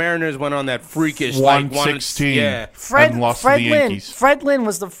the Mariners went on that freakish 116. Yeah. Fred lost to the Lynn. Yankees. First.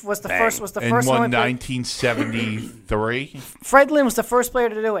 Was the And first won one. 1973. Fred Lynn was the first player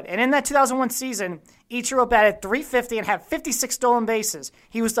to do it. And in that 2001 season, Ichiro batted .350 and had 56 stolen bases.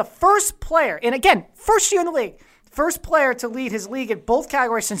 He was the first player, and again, first year in the league, first player to lead his league in both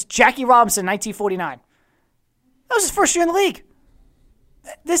categories since Jackie Robinson in 1949. That was his first year in the league.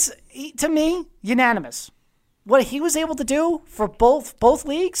 To me, unanimous. What he was able to do for both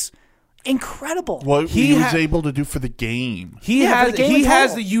leagues, incredible. What he was able to do for the game. He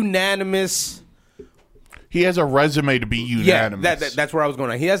has the unanimous. He has a resume to be unanimous. Yeah, that's where I was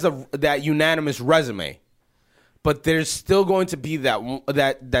going. He has that unanimous resume, but there's still going to be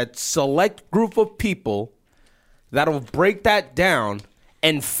that select group of people that'll break that down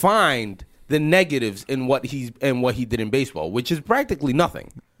and find the negatives in what he did in baseball, which is practically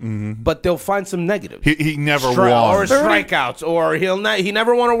nothing. but they'll find some negatives. He never won. Or strikeouts, or he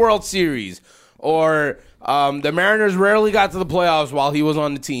never won a World Series, or the Mariners rarely got to the playoffs while he was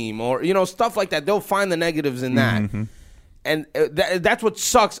on the team, or stuff like that. They'll find the negatives in that, and that's what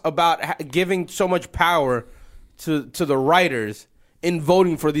sucks about giving so much power to the writers in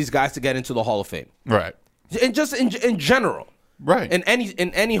voting for these guys to get into the Hall of Fame, Right. and just in general, Right. In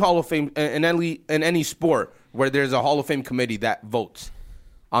any Hall of Fame in any sport where there's a Hall of Fame committee that votes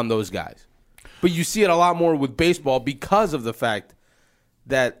on those guys. But you see it a lot more with baseball because of the fact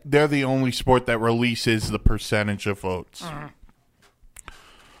that They're the only sport that releases the percentage of votes.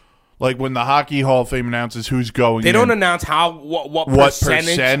 Like when the Hockey Hall of Fame announces who's going, they don't in, announce what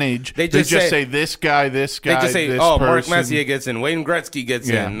percentage. They just say this guy, this guy. They just say, this Mark person. Messier gets in, Wayne Gretzky gets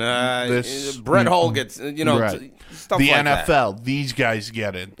in, This- Brett Hull gets, Right. stuff The like NFL, that. these guys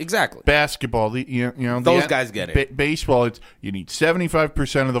get in. Exactly. Basketball, Those guys get it. Baseball, it's you need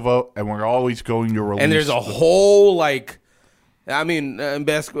 75% of the vote, and we're always going to release. And there's a whole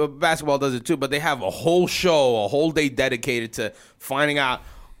basketball does it too, but they have a whole show, a whole day dedicated to finding out.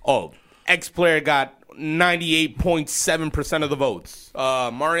 Oh, X player got 98.7% of the votes.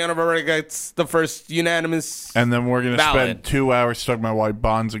 Mariano Rivera gets the first unanimous. And then we're going to ballot. spend 2 hours talking about why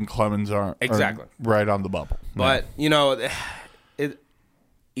Bonds and Clemens aren't Exactly. right on the bubble. But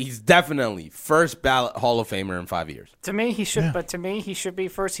he's definitely first ballot Hall of Famer in 5 years. To me, he should. But to me, he should be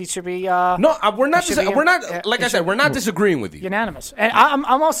first. He should be. No, we're not. It should be- We're not. Like I said, we're not disagreeing with you. unanimous. And I'm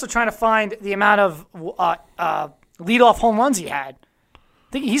also trying to find the amount of leadoff home runs he had.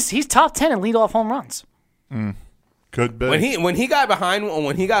 I think he's top 10 in leadoff home runs. Could be. When he got behind one,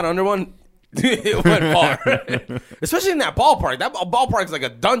 when he got under one, it went far. Especially in that ballpark. That ballpark's like a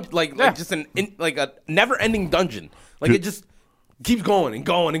dungeon, like just like a never-ending dungeon. Like it just keeps going and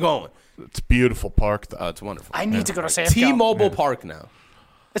going and going. It's a beautiful park, though. Oh, it's wonderful. I need to go to Safeco. T-Mobile Park now.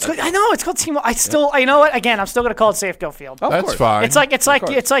 It's called, I know it's called T-Mobile. You know what? Again, I'm still going to call it Safeco Field. That's course. fine. It's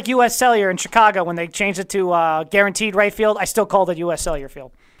like U.S. Cellular in Chicago when they changed it to guaranteed right field. I still called it U.S. Cellular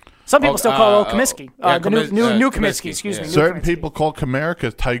Field. Some people still call it Comiskey. The new Comiskey. Excuse me. Certain New Comiskey. people call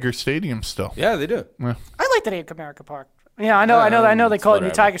Comerica Tiger Stadium still. Yeah, they do. I like the name Comerica Park. Yeah, I know they call it New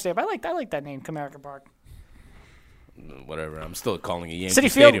whatever. Tiger Stadium. I like that name, Comerica Park. Whatever. I'm still calling it Yankee City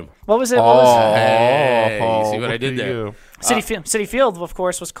Field. Stadium. What was it? Hey, you see what I look did at there? you. City Field, of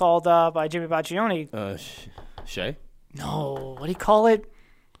course, was called by Jimmy Baccioni. Shay? No, what do you call it?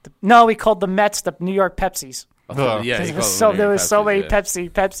 No, we called the Mets the New York Pepsis. Oh, Yeah, he There called was so many yeah.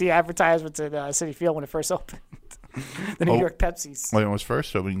 Pepsi advertisements at City Field when it first opened. The New York Pepsis. When it was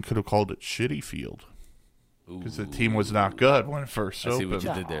first opened, you could have called it Shitty Field. Because the team was not good when it first I see what opened.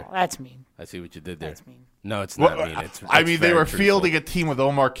 you did there. Oh, that's mean. I see what you did there. That's mean. No, it's Well, not mean. It's they very were truthful. fielding a team with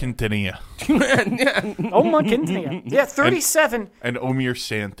Omar Quintanilla Oh my goodness. Yeah, 37. and Omir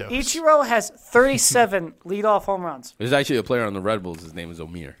Santos. Ichiro has 37 leadoff home runs. There's actually a player on the Red Bulls. His name is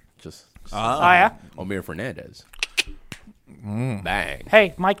Omir. Just Oh, yeah? Omir Fernandez. Bang.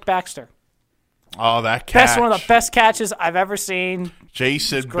 Hey, Mike Baxter. Oh, that catch. One of the best catches I've ever seen.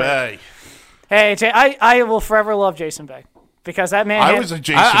 Jason great. Bay. Hey, I will forever love Jason Bay because that man. I was a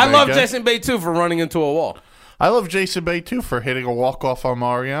Jason I Bay love guy. Jason Bay too for running into a wall. I love Jason Bay, too, for hitting a walk-off on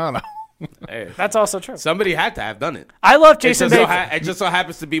Mariano. Hey, That's also true. somebody had to have done it. I love Jason Bay. It just so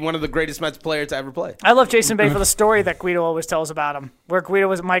happens to be one of the greatest Mets players to ever play. I love Jason Bay for the story that Guido always tells about him, where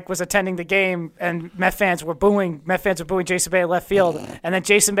Mike was attending the game and Met fans were booing Jason Bay at left field, and then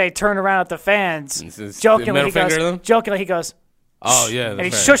Jason Bay turned around at the fans, says, jokingly middle finger to them? he goes, Oh yeah, and he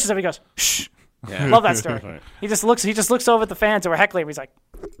that's shushes them. He goes, shh. right. Love that story. He just looks over at the fans who were heckling him. He's like,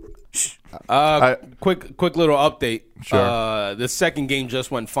 Quick little update. Sure. The second game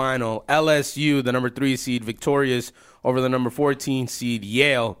just went final. LSU, the number 3 seed, victorious over the number 14 seed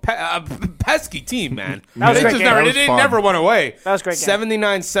Yale. Pesky team, man. That was a great game. That was They fun. never went away. That was a great game.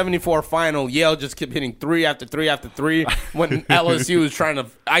 79-74 final. Yale just kept hitting 3 after 3 after 3 when LSU was trying to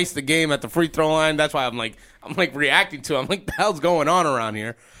ice the game at the free throw line. That's why I'm reacting to it. I'm like, the hell's going on around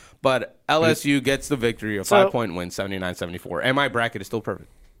here? But LSU gets the victory, a 5-point win, 79-74. And my bracket is still perfect.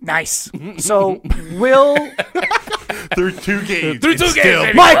 nice. So will Through 2 games. Through 2 games, Still-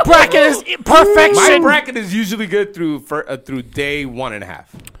 baby. my bracket is perfection? My bracket is usually good through day 1.5.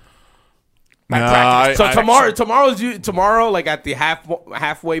 So tomorrow, like at the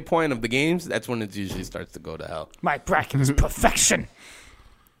halfway point of the games, that's when it usually starts to go to hell. My bracket is perfection.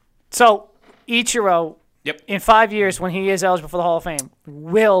 So Ichiro, Yep. in 5 years when he is eligible for the Hall of Fame,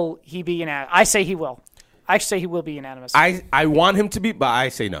 will he be unanimous? I say he will. I say he will be unanimous. I want him to be, but I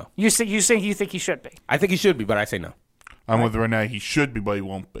say no. You think he should be? I think he should be, but I say no. I'm with Renee. He should be, but he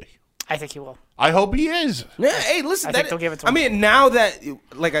won't be. I think he will. I hope he is. Yeah, hey, listen. I think they'll give it to him. I mean, now that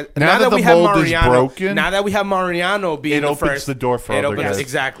Now that the we have mold is Mariano, broken, now that we have Mariano being it the opens first, the door for it other opens, guys.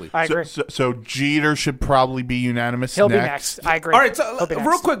 exactly. I agree. So Jeter should probably be unanimous. He'll be next. I agree. All right, so He'll be real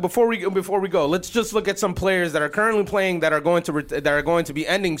next. quick before we go, let's just look at some players that are currently playing that are going to be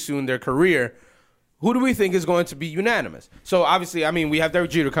ending soon their career. Who do we think is going to be unanimous? So obviously, I mean, we have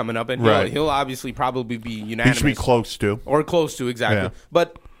Derek Jeter coming up, and Right. he'll obviously probably be He unanimous. should be close to. Or close to, exactly. Yeah.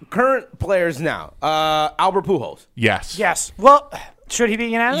 But current players now, Albert Pujols. Yes. Yes. Well, should he be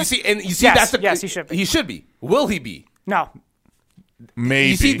unanimous? You see, Yes, that's the yes, he should be. He should be. Will he be? No. Maybe.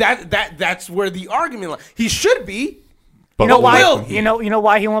 You see that's where the argument lies. He should be. But You know why? will he? You know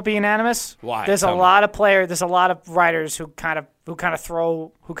why he won't be unanimous? Why? There's Tell a me. lot of writers who kind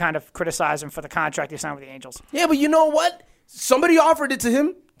of criticize him for the contract he signed with the Angels. Yeah, but you know what? Somebody offered it to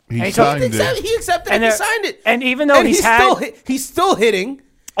him. He he took- signed it. He accepted And it. He there- signed it. and even though he's still hitting.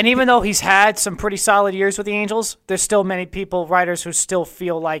 And even though he's had some pretty solid years with the Angels, there's still many writers who still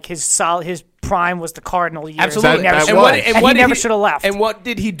feel like his prime was the Cardinal years. Absolutely. He never That should- was. and what he did never should have left. And what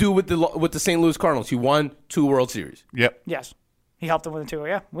did he do with the St. Louis Cardinals? He won 2 World Series. Yep. Yes. He helped him with the 2.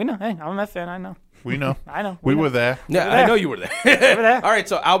 Yeah, we know. Hey, I'm a Mets fan. I know. We know. I know. We know. were there. Yeah, there. I know you were there. Over there. All right,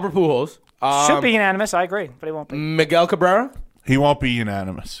 so Albert Pujols. Should be unanimous. I agree, but he won't be. Miguel Cabrera. He won't be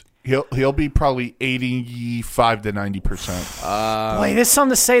unanimous. He'll be probably 85 to 90%. Boy, there's something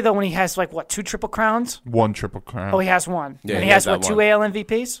to say though when he has 2 Triple Crowns. 1 Triple Crown. Oh, he has 1. Yeah, and he he has has that 2 one. AL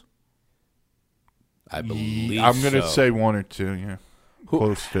MVPs. I believe I'm gonna so. say 1 or 2. Yeah.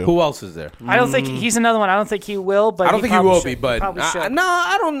 Close to. Who else is there? I don't think he's another one. I don't think he will, but I don't think he probably will should. be, He but probably should.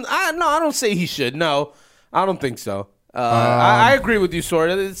 I don't say he should. No, I don't think so. I agree with you, sort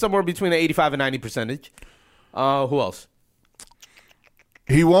of. It's somewhere between the 85 and 90 percentage. Who else?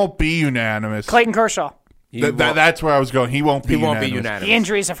 He won't be unanimous. Clayton Kershaw. That's where I was going. He won't be He won't unanimous. be unanimous. The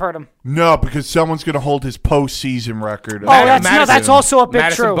injuries have hurt him. No, because someone's going to hold his postseason record. Oh, that's Madison- also a bit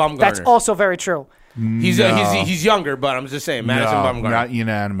Madison true. Bumgarner. That's also very true. He's younger, but I'm just saying, Madison no, Bumgarner. not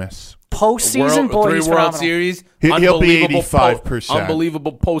unanimous. Postseason, boy, 3 he's World phenomenal. Series. He'll be unbelievable 85%.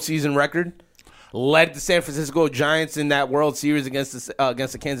 Unbelievable postseason record. Led the San Francisco Giants in that World Series against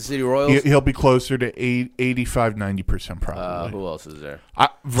the Kansas City Royals. He'll be closer to 85, 90% probably. Who else is there?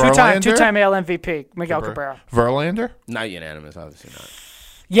 Verlander? Two-time AL MVP, Miguel Cabrera. Verlander? Not unanimous, obviously not.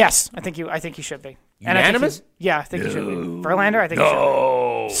 Yes, I think he should be. And I think Unanimous? I think he should be. Verlander, I think he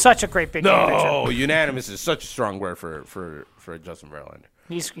should be. Such a great big game pitcher. No, unanimous is such a strong word for Justin Verlander.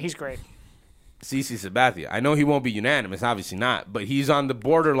 He's great. CC Sabathia. I know he won't be unanimous, obviously not, but he's on the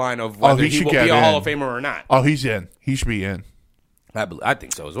borderline of whether he he should will get be a Hall in. of Famer or not. Oh, he's in. He should be in. I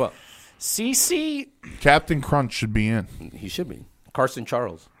think so as well. CC, Captain Crunch should be in. He should be. Carson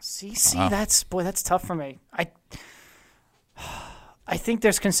Charles. that's tough for me. I think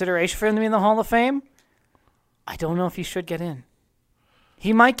there's consideration for him to be in the Hall of Fame. I don't know if he should get in.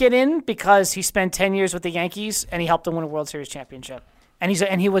 He might get in because he spent 10 years with the Yankees and he helped them win a World Series championship. And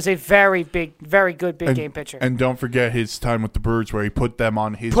he was a very good game pitcher. And don't forget his time with the Brewers where he put them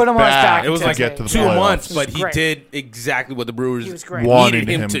on his Put 'em on his back It was to like get to the 2 playoffs. months, It was but he great. did exactly what the Brewers He was great. needed Wanted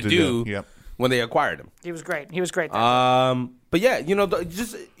him to do Yep. when they acquired him. He was great. He was great. But yeah,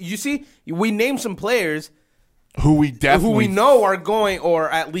 just you see, we named some players Who we definitely who we know are going,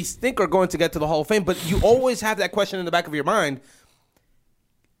 or at least think are going to get to the Hall of Fame. But you always have that question in the back of your mind: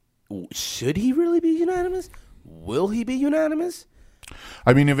 should he really be unanimous? Will he be unanimous?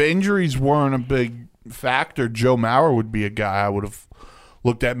 I mean, if injuries weren't a big factor, Joe Mauer would be a guy I would have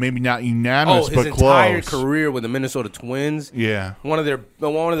looked at. Maybe not unanimous, His but entire close. career with the Minnesota Twins. Yeah. one of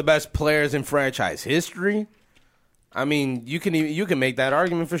the best players in franchise history. I mean, you can make that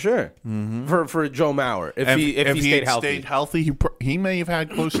argument for sure for Joe Mauer if he stayed had healthy. stayed healthy, he may have had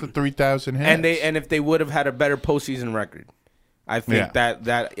close to 3,000 hits. And if they would have had a better postseason record, I think Yeah.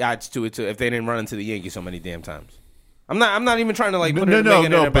 that adds to it too. If they didn't run into the Yankees so many damn times, I'm not even trying to put no, it, make it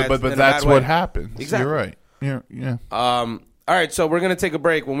in a bad, but in a that's bad way. what happens. Exactly. You're right. Yeah. All right, so we're gonna take a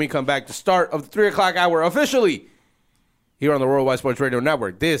break. When we come back, the start of the 3 o'clock hour officially here on the Worldwide Sports Radio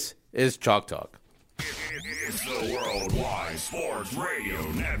Network. This is Chalk Talk. It's the Worldwide Sports Radio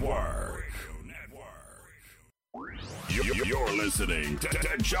Network. You're listening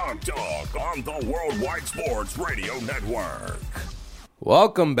to Chalk Talk on the Worldwide Sports Radio Network.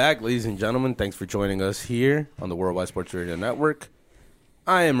 Welcome back, ladies and gentlemen. Thanks for joining us here on the Worldwide Sports Radio Network.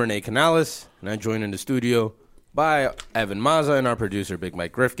 I am Renee Canales, and I'm joined in the studio by Evan Mazza and our producer, Big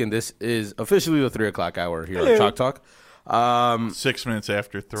Mike Rifkin. This is officially the 3 o'clock hour here on Chalk Talk. 6 minutes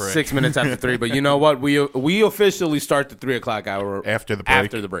after 3. 6 minutes after 3, but you know what? We officially start the 3 o'clock hour After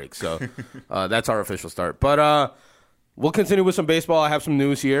the break. So that's our official start. But we'll continue with some baseball. I have some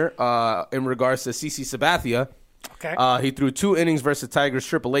news here in regards to CC Sabathia. Okay. He threw 2 innings versus Tigers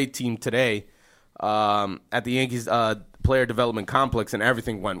AAA team today at the Yankees player development complex, and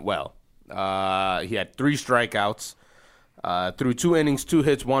everything went well. He had 3 strikeouts, threw 2 innings, 2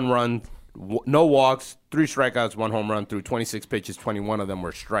 hits, 1 run, no walks, 3 strikeouts, 1 home run, threw 26 pitches, 21 of them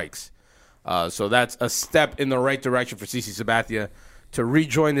were strikes. So that's a step in the right direction for CC Sabathia to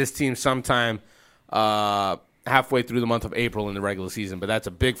rejoin this team sometime halfway through the month of April in the regular season. But that's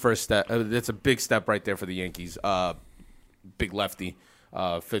a big first step. That's a big step right there for the Yankees. Big lefty,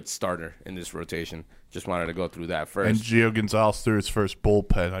 fit starter in this rotation. Just wanted to go through that first. And Gio Gonzalez threw his first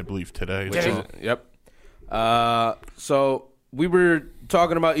bullpen, I believe, today. Yep. So we were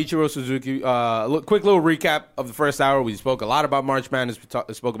talking about Ichiro Suzuki. Quick little recap of the first hour. We spoke a lot about March Madness.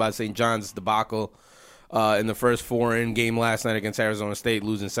 We spoke about St. John's debacle in the first 4-in game last night against Arizona State,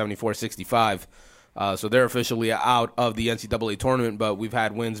 losing 74-65. So they're officially out of the NCAA tournament, but we've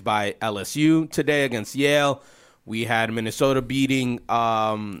had wins by LSU today against Yale. We had Minnesota beating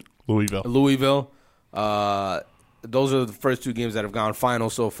Louisville. Those are the first 2 games that have gone final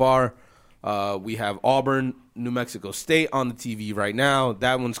so far. We have Auburn, New Mexico State on the TV right now.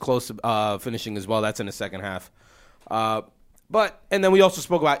 That one's close to finishing as well. That's in the second half. And then we also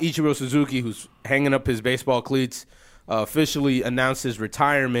spoke about Ichiro Suzuki, who's hanging up his baseball cleats. Officially announced his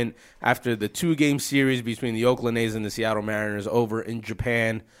retirement after the 2-game series between the Oakland A's and the Seattle Mariners over in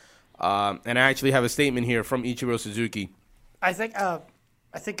Japan. And I actually have a statement here from Ichiro Suzuki. I think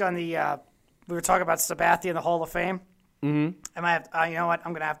on the we were talking about Sabathia in the Hall of Fame. Mm-hmm. I might have, you know what?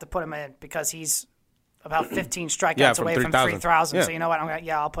 I'm going to have to put him in because he's about 15 strikeouts away from 3,000. Yeah. So you know what?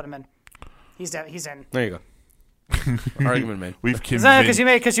 I'll put him in. He's in. There you go. Argument made. We've convinced.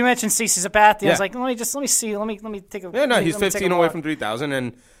 Because you mentioned CC Sabathia. Yeah. I was like, let me see. Let me take a. Yeah, no, let me- he's let me take 15 a away look. from 3,000,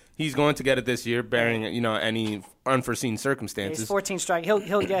 and he's going to get it this year, barring any unforeseen Yeah, circumstances. he's 14 strike. He'll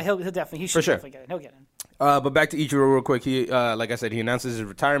definitely. He should sure. definitely get it. He'll get it. But back to Ichiro real quick. He, like I said, he announces his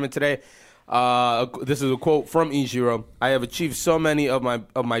retirement today. This is a quote from Ichiro. I have achieved so many of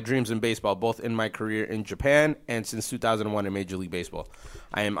my dreams in baseball, both in my career in Japan and since 2001 in Major League Baseball.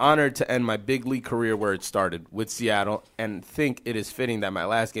 I am honored to end my big league career where it started, with Seattle, and think it is fitting that my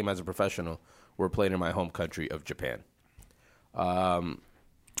last game as a professional were played in my home country of Japan. It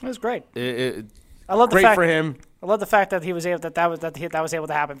was great. I love the great fact- for him. I love the fact that he was able that was able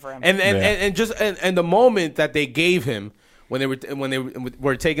to happen for him. And the moment that they gave him when they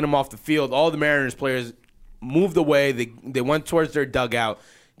were taking him off the field, all the Mariners players moved away. They went towards their dugout.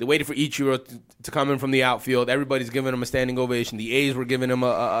 They waited for Ichiro to come in from the outfield. Everybody's giving him a standing ovation. The A's were giving him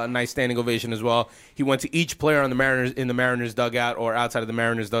a nice standing ovation as well. He went to each player on the Mariners dugout or outside of the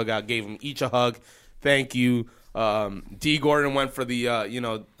Mariners dugout, gave them each a hug. Thank you. D. Gordon went for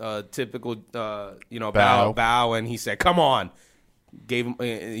the typical bow, and he said, "Come on." Gave him.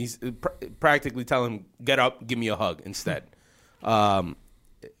 He's practically telling him, "Get up, give me a hug instead,"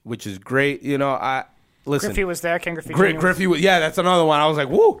 which is great. Listen. Griffey was there. Ken Griffey. Jr. Griffey was, yeah, that's another one. I was like,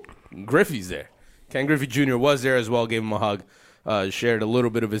 "Woo!" Griffey's there. Ken Griffey Jr. was there as well. Gave him a hug. Shared a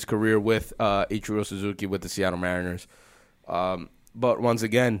little bit of his career with Ichiro Suzuki with the Seattle Mariners. But once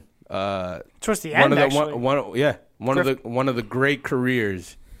again. Towards the end, one of the great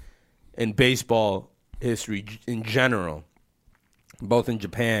careers in baseball history in general, both in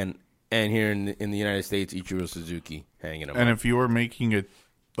Japan and here in the United States. Ichiro Suzuki hanging him. And up. if you were making it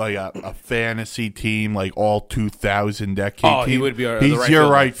like a fantasy team, like all 2000 decade team, he would be he's right your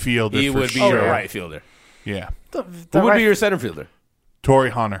fielder. right fielder. He for would be sure. your right fielder. Yeah, Who would be your center fielder? Torrey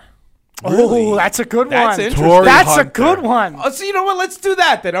Hunter. Oh, that's a good That's one. interesting. Torrey That's a Hunter. good one. Oh, so you know what? Let's do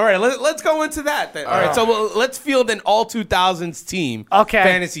that then. All right, let's go into that then. All right, so let's field an all 2000s team, Okay.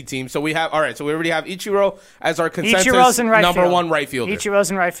 fantasy team. So we have So we already have Ichiro as our consensus Ichiro's in right number field. one right fielder. Ichiro's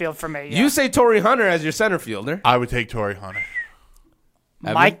in right field for me. Yeah. You say Torrey Hunter as your center fielder. I would take Torrey Hunter.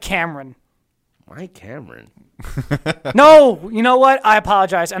 Mike Cameron. Mike Cameron. No, you know what? I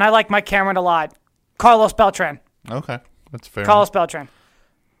apologize, and I like Mike Cameron a lot. Carlos Beltran. Okay, that's fair. Carlos Beltran.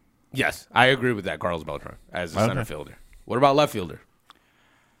 Yes, I agree with that. Carlos Beltran as a center fielder. What about left fielder?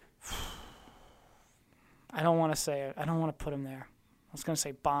 I don't want to say it. I don't want to put him there. I was going to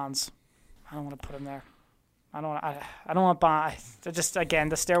say Bonds. I don't want to put him there. I don't want Bonds. Just again,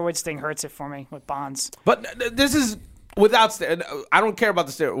 the steroids thing hurts it for me with Bonds. But this is without. I don't care about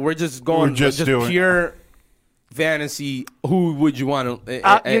the steroid. We're just going. We're just doing pure fantasy. Who would you want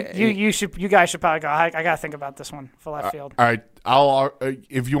to? You guys should probably go. I got to think about this one for left field. All right, I'll.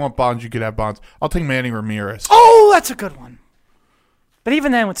 If you want Bonds, you could have Bonds. I'll take Manny Ramirez. Oh, that's a good one. But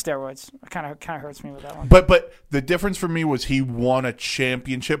even then, with steroids, it kind of hurts me with that one. But the difference for me was he won a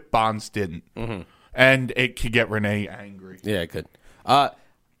championship. Bonds didn't. Mm-hmm. And it could get Renee angry. Yeah, it could. I'll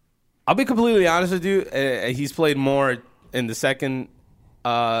be completely honest with you. He's played more in the second,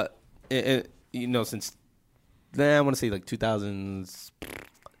 since I want to say like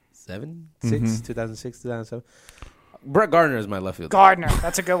 2007, 2007. Brett Gardner is my left fielder. Gardner,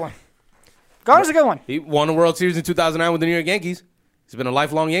 that's a good one. Gardner's a good one. He won the World Series in 2009 with the New York Yankees. He's been a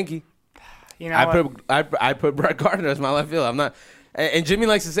lifelong Yankee. You know, I put Brett Gardner as my left fielder. I'm not. And Jimmy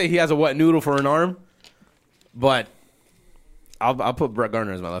likes to say he has a wet noodle for an arm, but I'll put Brett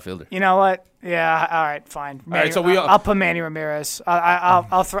Gardner as my left fielder. You know what? Yeah, all right, fine. All right, so I'll put Manny Ramirez.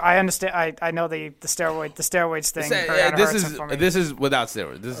 I understand. I know the steroids thing. This is without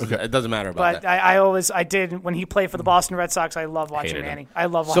steroids. It doesn't matter about that. I did when he played for the Boston Red Sox. I love watching Manny. I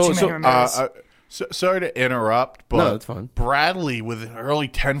love watching Manny Ramirez. Sorry to interrupt, but no, it's fine. Bradley with an early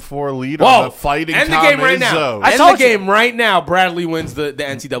 10-4 lead on the Fighting Tom Izzo. End the game right now. End the game right now. Bradley wins the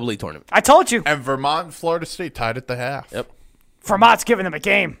NCAA tournament. I told you. And Vermont and Florida State tied at the half. Yep. Vermont's giving them a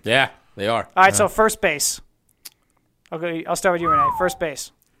game. Yeah, they are. All right, so first base. I'll start with you, Renee. First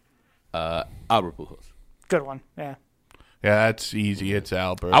base. Albert Pujols. Good one. Yeah. Yeah, that's easy. It's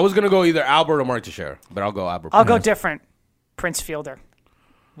Albert. I was gonna go either Albert or Mark Teixeira, but I'll go Albert. I'll go different. Prince Fielder.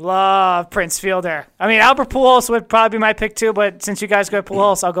 Love Prince Fielder. I mean, Albert Pujols would probably be my pick too, but since you guys go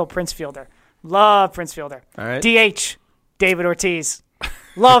Pujols, I'll go Prince Fielder. Love Prince Fielder. All right. DH, David Ortiz.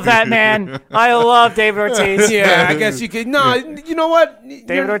 Love that man. I love David Ortiz. Yeah, I guess you could. No, you know what?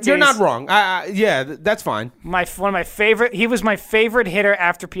 David Ortiz. You're not wrong. Yeah, that's fine. One of my favorite. He was my favorite hitter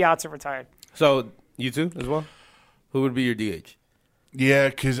after Piazza retired. So you too as well. Who would be your DH? Yeah,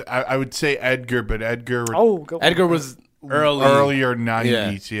 because I would say Edgar, but Edgar. Edgar was earlier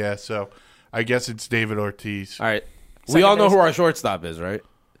 90s. Yeah, so I guess it's David Ortiz. All right. We all know who our shortstop is, right?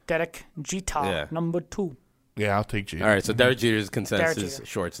 Derek Jeter, number 2. Yeah, I'll take Jeter. All right, so Derek Jeter's consensus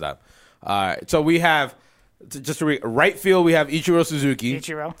shortstop. All right, so we have, just to right field, we have Ichiro Suzuki.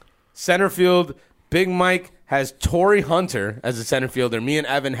 Center field, Big Mike has Torrey Hunter as a center fielder. Me and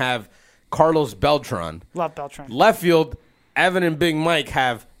Evan have Carlos Beltran. Love Beltran. Left field, Evan and Big Mike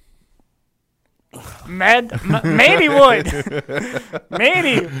have Manny Wood.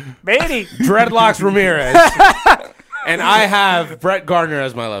 Manny. Dreadlocks Ramirez. And I have Brett Gardner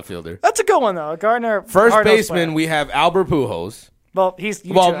as my left fielder. That's a good one, though. Gardner. First baseman, we have Albert Pujols. Well,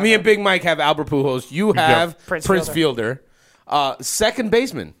 me and Big Mike have Albert Pujols. You have Prince Fielder. Second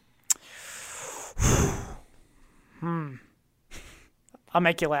baseman. I'll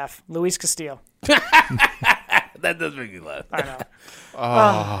make you laugh. Luis Castillo. That does make you laugh. I know.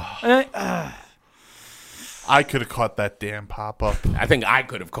 I could have caught that damn pop up. I think I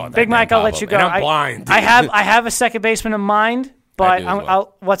could have caught that. Big Mike, I'll let you go. And I'm blind. I have a second baseman in mind,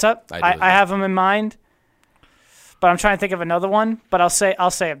 but what's up? I have him in mind, but I'm trying to think of another one. But I'll say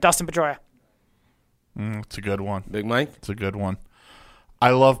Dustin Pedroia. It's a good one. Big Mike. It's a good one.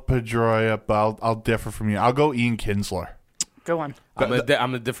 I love Pedroia, but I'll differ from you. I'll go Ian Kinsler. Good one.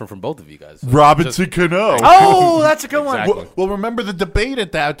 I'm different from both of you guys. Robinson Cano. Oh, that's a good one. Exactly. Well, remember the debate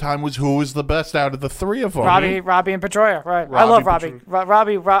at that time was who was the best out of the three of them. Robbie and Pedroia. Right. I love Robbie.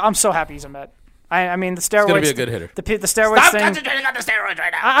 Robbie. I'm so happy he's a Met. I mean, the steroids. He's gonna be a good hitter. The steroids Stop thing. concentrating on the steroids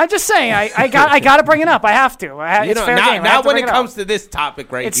right now. I'm just saying. I got to bring it up. I have to. It's fair game. Now when it comes to this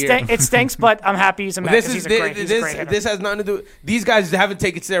topic here, it stinks. But I'm happy he's a Met. He's a great hitter. This has nothing to do. These guys haven't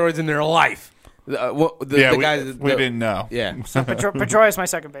taken steroids in their life. We didn't know. Yeah. So Pedroia is my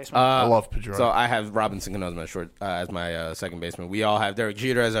second baseman. I love Pedroia. So I have Robinson Cano as my second baseman. We all have Derek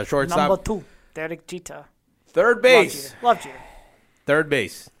Jeter as our shortstop. Number 2, Derek Jeter. Third base. Love Jeter. Third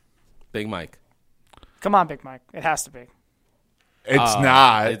base, Big Mike. Come on, Big Mike. It has to be. It's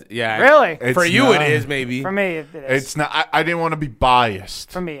not. Really? For you, it is maybe. For me, it is. It's not. I didn't want to be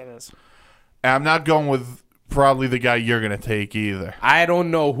biased. For me, it is. And I'm not going with probably the guy you're going to take either. I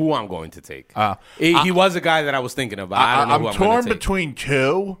don't know who I'm going to take. He was a guy that I was thinking about. I don't know who I'm torn going to take. between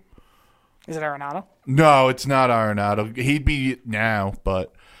two. Is it Arenado? No, it's not Arenado. He'd be now,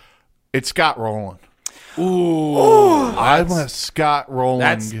 but it's Scott Rowland. Ooh. I'm a Scott Rowland.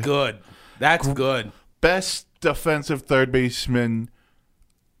 That's good. That's good. Best defensive third baseman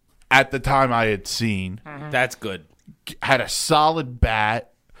at the time I had seen. Mm-hmm. That's good. Had a solid bat.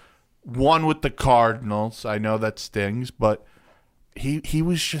 Won with the Cardinals. I know that stings, but he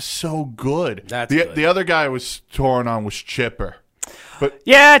was just so good. That's good. The other guy I was torn on was Chipper. But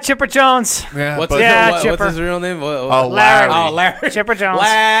yeah, Chipper Jones. Yeah, what's Chipper. his real name? Larry. Oh, Larry. Chipper Jones.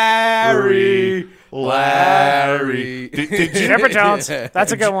 Larry. Did you, Chipper Jones.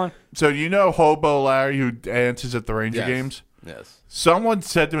 That's a good one. So you know Hobo Larry who dances at the Ranger games? Yes. Someone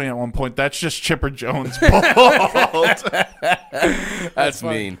said to me at one point, that's just Chipper Jones' bald. That's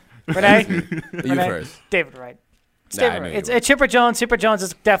mean. Renee? You Renee? first. David Wright. It's Nah, I David knew Wright. you It's were. Chipper Jones. Chipper Jones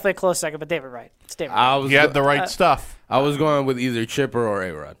is definitely a close second, but David Wright. It's David Wright. He had the right stuff. I was going with either Chipper or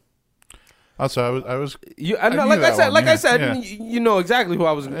A-Rod. Also, I was. You, I knew like I that said, one, like yeah, I said, yeah. you know exactly who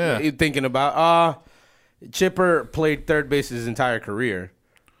I was thinking about. Chipper played third base his entire career,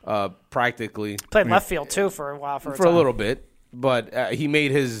 practically Played left field, too, for a while. For a little bit, but he made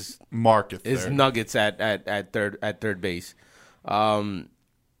his Market his there. nuggets at third base.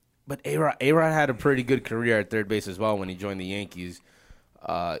 But A-Rod had a pretty good career at third base as well when he joined the Yankees.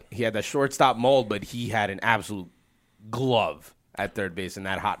 He had that shortstop mold, but he had an absolute glove at third base in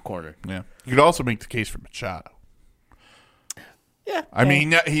that hot corner. Yeah, you could also make the case for Machado. Yeah. I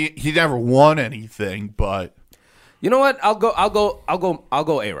mean, he never won anything, but You know what? I'll go A-Rod. I'll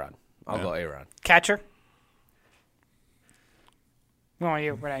go A-Rod. Catcher? We want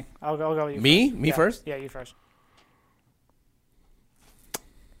you, Renee. I'll go with you. Me? First. Me Yeah. first? Yeah, you first.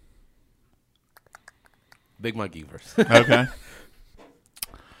 Big Monkey first. okay.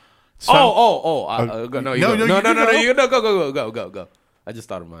 No, No, you go. no, No, you no, no, go. you go. I just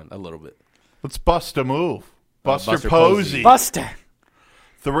thought of mine a little bit. Let's bust a move. Buster Buster Posey. Buster.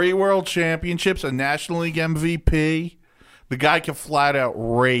 3 world championships, a National League MVP. The guy can flat out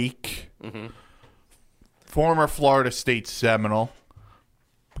rake. Mm-hmm. Former Florida State Seminole.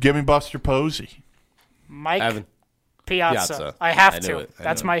 Give me Buster Posey. Mike Evan. Piazza. I have I to. knew it.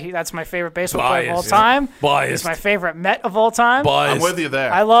 That's my favorite baseball player of all Biased. time. Biased. He's my favorite Met of all time. I'm with you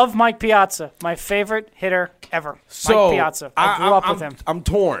there. I love Mike Piazza. My favorite hitter ever. So Mike Piazza. I grew up with him. I'm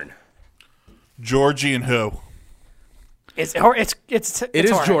torn. Georgie and who? It's It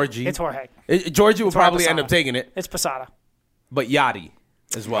is Jorge. Georgie. It's Jorge. Georgie will probably end Posada. up taking it, It's Posada. but Yachty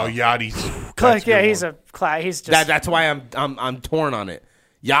as well. Oh, Yachty's. Clark, that's a yeah, good he's one. he's just That's why I'm torn on it.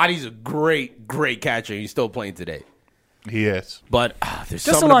 Yachty's a great catcher. He's still playing today. He is. But there's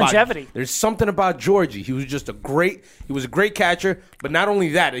Just something the longevity. There's something about Georgie. He was a great catcher, but not only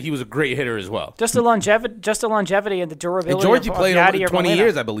that, he was a great hitter as well. just the longevity and the durability. And Georgie of played Yachty over or 20 Molina.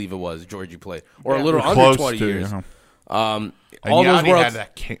 years, I believe it was. Georgie played, or a little We're under close 20 to, years. yeah. All And those Yachty worlds.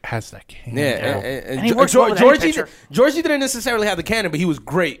 has that cane. Yeah, And he works well with any Georgie. pitcher. Georgie didn't necessarily have the cannon, but he was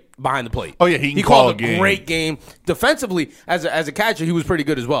great behind the plate. Oh, yeah, he can call called a game. great game defensively. As a catcher, he was pretty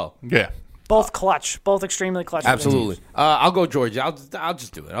good as well. Yeah. Both clutch. Both extremely clutch. Absolutely. I'll go Georgie. I'll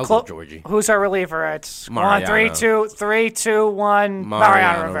just do it. I'll go Georgie. Who's our reliever? It's Mariano. 3, 2, 1.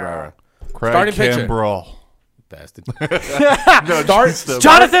 Mariano Rivera. Craig Starting pitcher. Kimbrell. Bastard. No,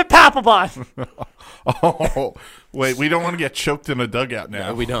 Jonathan Papelbon. Oh, wait. We don't want to get choked in a dugout now.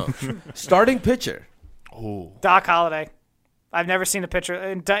 No, we don't. Starting pitcher. Doc Holliday. I've never seen a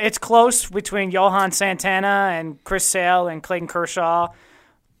pitcher. It's close between Johan Santana and Chris Sale and Clayton Kershaw,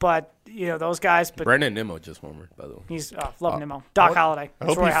 but those guys. But Brendan Nimmo just homered, by the way. he's love Nimmo. Doc Holliday. I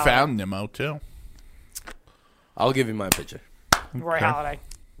hope Roy he Halladay. found Nimmo, too. I'll give you my pitcher. Roy Halladay.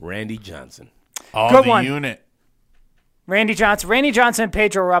 Randy Johnson. Oh, Good the one. unit. Randy Johnson and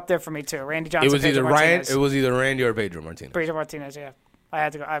Pedro were up there for me too. Randy Johnson. It was either Pedro Ryan. Martinez. It was either Randy or Pedro Martinez. Pedro Martinez. Yeah, I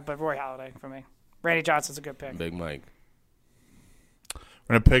had to go. But Roy Halladay for me. Randy Johnson's a good pick. Big Mike.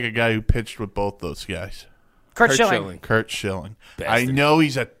 We're going to pick a guy who pitched with both those guys. Kurt Schilling. Kurt Schilling. Bastard. I know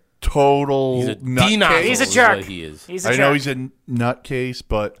he's a total He's a nutcase. D-nozzle. He's a is jerk. what he is. He's a I jerk. know he's a nutcase,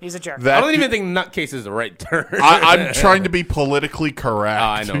 but He's a jerk. that I don't even think nutcase is the right term. I'm trying to be politically correct.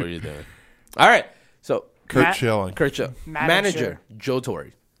 I know what you're doing. All right. So Kurt Matt- Schilling. Kurt Schilling. Manager Joe Torre.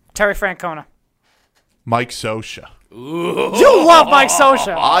 Terry Francona. Mike Scioscia. You love Mike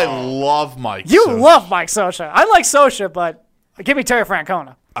Scioscia. I love Mike. You Scioscia. love Mike Scioscia. I like Scioscia, but give me Terry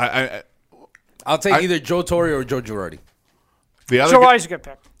Francona. I'll take either Joe Torre or Joe Girardi. The other Joe guy, Girardi's a good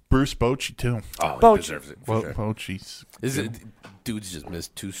pick. Bruce Bochy too. Oh, Bochy. he deserves it. For sure. Bochy's. Dude's just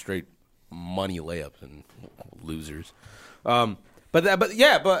missed 2 straight money layups and losers. But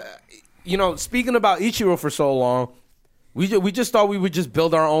speaking about Ichiro for so long, we just thought we would just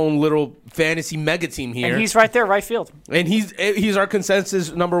build our own little fantasy mega team here, And he's right there, right field. and he's our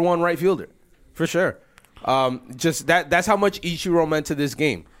consensus number 1 right fielder for sure. Just that's how much Ichiro meant to this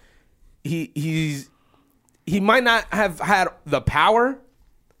game. He might not have had the power,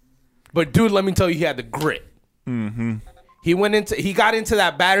 but dude, let me tell you, he had the grit. Mm-hmm. He got into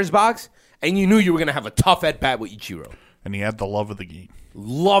that batter's box, and you knew you were gonna have a tough at bat with Ichiro. And he had the love of the game.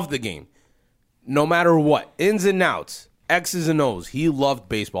 Loved the game, no matter what, ins and outs, X's and O's. He loved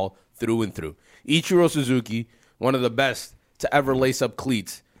baseball through and through. Ichiro Suzuki, one of the best to ever lace up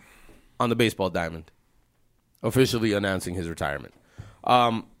cleats on the baseball diamond, officially announcing his retirement.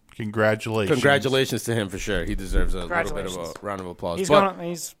 Congratulations. Congratulations to him for sure. He deserves a little bit of a round of applause. He's But going.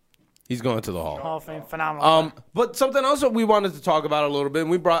 He's He's going to the Hall. Hall of Fame, phenomenal. But something else that we wanted to talk about a little bit,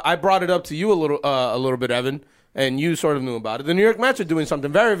 and I brought it up to you a little bit, Evan, and you sort of knew about it. The New York Mets are doing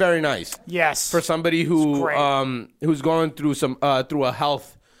something very, very nice. Yes. For somebody who's going through through a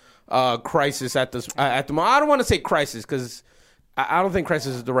health crisis at the moment. I don't want to say crisis because I don't think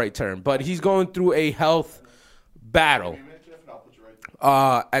crisis is the right term, but he's going through a health battle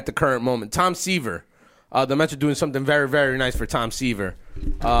at the current moment. Tom Seaver. The Mets are doing something very, very nice for Tom Seaver.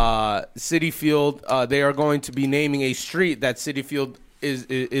 Citi Field, they are going to be naming a street that Citi Field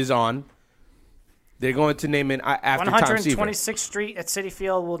is on. They're going to name it after Tom Seaver. 126th Street at Citi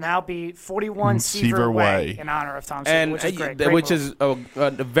Field will now be 41 Seaver Way in honor of Tom Seaver, which is great. Which is a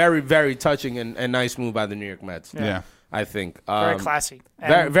very, very touching and nice move by the New York Mets. Yeah. I think. Very classy.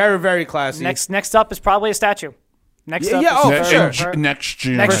 Very, very, very classy. Next up is probably a statue. Next June,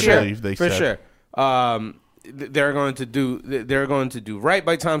 I believe they said. For sure. They're going to do right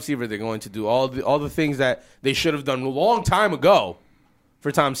by Tom Seaver. They're going to do all the things that they should have done a long time ago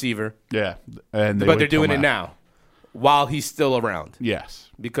for Tom Seaver. Yeah, but they're doing it now while he's still around. Yes,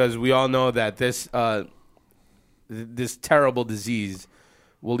 because we all know that this terrible disease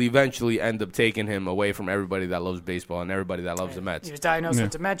will eventually end up taking him away from everybody that loves baseball and everybody that loves the Mets. He was diagnosed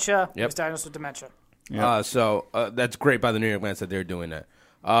with dementia. So that's great by the New York Mets that they're doing that.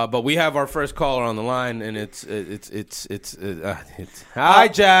 But we have our first caller on the line, and it's hi,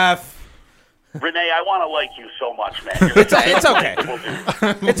 Jeff. Renee, I want to like you so much, man. It's okay.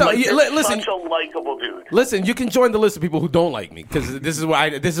 Listen, such a likable dude. Listen, you can join the list of people who don't like me because this is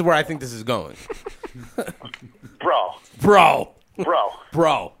where I think this is going. Bro.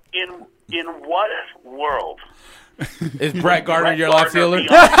 In what world? Is Brett Gardner your left fielder?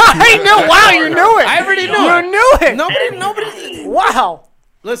 I knew. Wow, you knew it. I already knew it. You knew it. Nobody. Wow.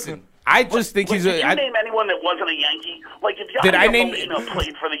 Listen, I just think he's. Did you name anyone that wasn't a Yankee? Like if Yadier Molina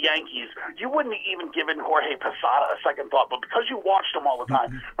played for the Yankees, you wouldn't have even given Jorge Posada a second thought. But because you watched him all the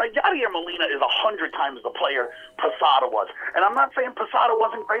time, right? Yadier Molina is 100 times the player Posada was. And I'm not saying Posada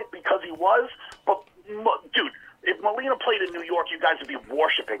wasn't great because he was, but dude, if Molina played in New York, you guys would be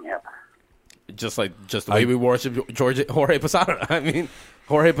worshiping him. Just the way we worship Jorge Posada. I mean,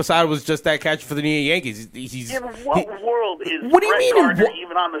 Jorge Posada was just that catcher for the New York Yankees. In what world is Brett Gardner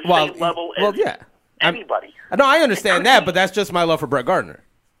even on the same level as anybody? No, I understand that, but that's just my love for Brett Gardner.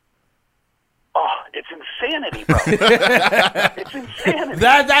 Oh, it's insanity, bro. It's insanity.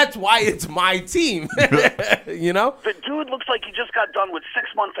 That's why it's my team. You know? The dude looks like he just got done with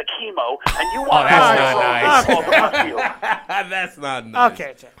 6 months of chemo, and you to want That's not nice.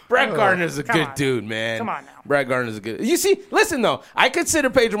 Okay, Jeff. Brett Gardner's a good dude, man. Come on now. Brett Gardner's a good. You see, listen though, I consider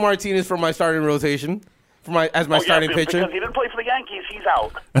Pedro Martinez for my starting rotation, as my starting pitcher. Because he didn't play for the Yankees, he's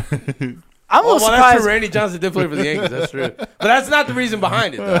out. I'm a little surprised. That's true. Randy Johnson did play for the Yankees. That's true. But that's not the reason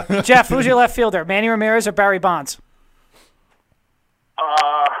behind it, though. Jeff, who's your left fielder? Manny Ramirez or Barry Bonds?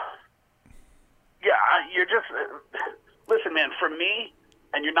 Yeah, you're just... listen, man, for me,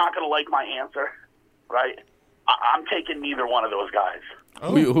 and you're not going to like my answer, right? I'm taking neither one of those guys.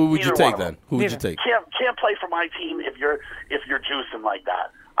 Oh. Who would you take, then? Who would you take? Can't play for my team if you're juicing like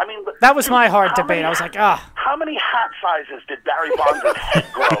that. I mean, that was my hard debate. I was like, How many hat sizes did Barry Bonds' head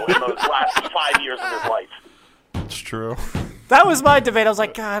grow in those last 5 years of his life? It's true. That was my debate. I was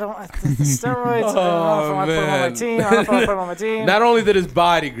like, God, the steroids. I don't know if I want to put him on my team. I don't know if I want to put him on my team. Not only did his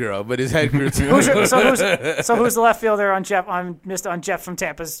body grow, but his head grew too. So who's the left fielder on Jeff from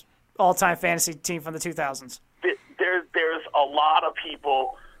Tampa's all-time fantasy team from the 2000s? There's a lot of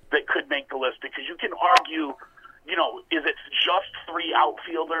people that could make the list because you can argue. You know, is it just 3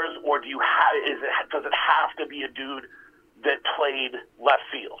 outfielders, or does it have to be a dude that played left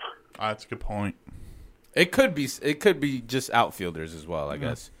field? That's a good point. It could be just outfielders as well, I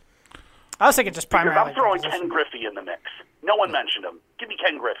guess. I was thinking just primarily. I'm throwing Ken Griffey in the mix. No one mentioned him. Give me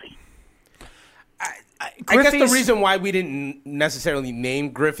Ken Griffey. I guess the reason why we didn't necessarily name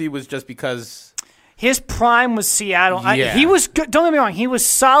Griffey was just because his prime was Seattle. Yeah. He was good. Don't get me wrong. He was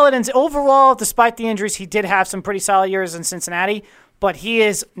solid, and overall, despite the injuries, he did have some pretty solid years in Cincinnati. But he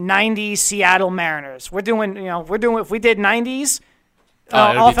is 90s Seattle Mariners. We're doing if we did 90s.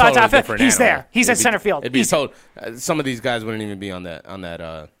 He's there. He's at center field. It'd be told. Some of these guys wouldn't even be on that.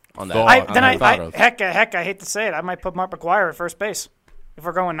 Heck, I hate to say it. I might put Mark McGwire at first base if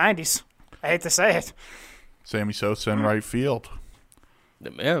we're going 90s. I hate to say it. Sammy Sosa in right field.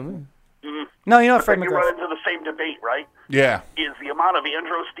 Yeah. No, you know what, Fred McGriff. You run into the same debate, right? Yeah. Is the amount of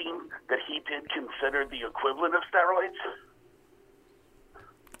androstenedione that he did considered the equivalent of steroids?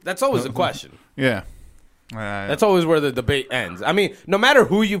 That's always a question. Yeah. That's always where the debate ends. I mean, no matter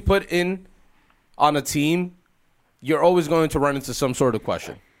who you put in on a team, you're always going to run into some sort of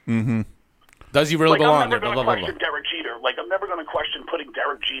question. Mm-hmm. Does he really belong there? I'm never going to question Derek Jeter. I'm never going to question putting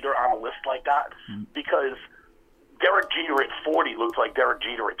Derek Jeter on a list like that because Derek Jeter at 40 looks like Derek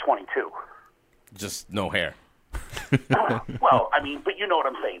Jeter at 22. Just no hair. Well, I mean, but you know what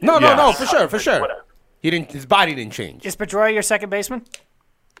I'm saying. No, for sure. His body didn't change. Is Pedroia your second baseman?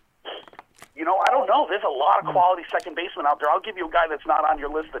 I don't know. There's a lot of quality second basemen out there. I'll give you a guy that's not on your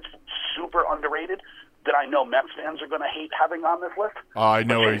list that's super underrated that I know Mets fans are going to hate having on this list. I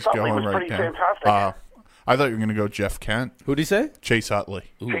know where he's going was right pretty now. Fantastic. I thought you were going to go Jeff Kent. Who'd he say? Chase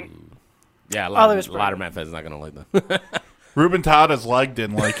Utley. Yeah, a lot of Met fans not going to like that. Ruben Tada's leg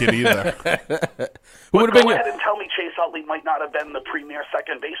didn't like it either. Who would have been? Go ahead and tell me Chase Utley might not have been the premier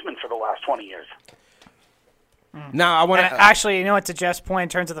second baseman for the last 20 years. Now I want to actually, to Jeff's point in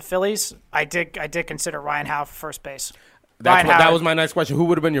terms of the Phillies, I did consider Ryan Howe for first base. That was my next question. Who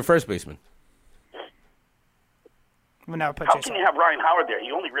would have been your first baseman? How can you have Ryan Howard there? He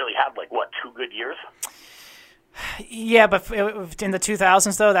only really had 2 good years. Yeah, but in the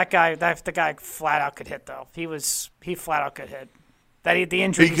 2000s though, the guy flat out could hit though. He flat out could hit. The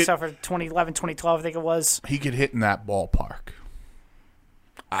injury he suffered 2011, 2012, I think it was. He could hit in that ballpark.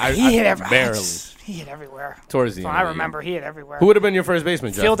 He hit everywhere. Towards the end. I remember he hit everywhere. Who would have been your first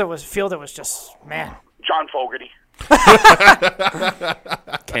baseman, Jeff? Fielder was just, man. John Fogerty.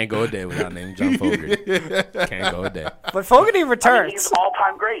 Can't go a day without naming John Fogerty. Can't go a day. But Fogerty returns. He's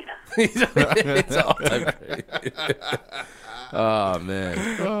all-time great. He's all-time great. Oh,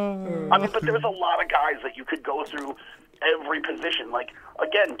 man. But there's a lot of guys that you could go through every position.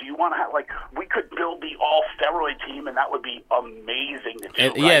 Again, do you want to have, we could build the all-steroid team, and that would be amazing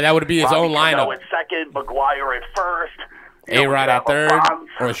to do. Yeah, that would be his own lineup. At second, McGuire at first. A-Rod at third,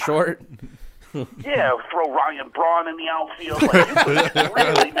 or short. Yeah, throw Ryan Braun in the outfield. You could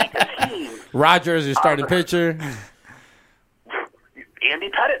really make a team. Rogers, your starting pitcher. Andy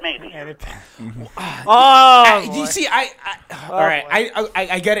Pettitte, maybe. You see, all right,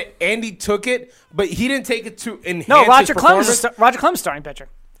 I get it. Andy took it, but he didn't take it to enhance Roger his performance. Roger Clemens starting pitcher.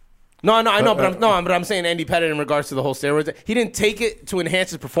 No, I know, but I'm saying Andy Pettitte in regards to the whole steroids. He didn't take it to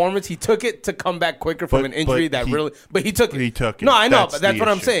enhance his performance. He took it to come back quicker from an injury But he took it. He took it. No, I know, but that's what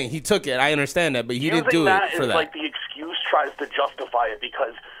I'm saying. He took it. I understand that, but he didn't do it for that. The excuse tries to justify it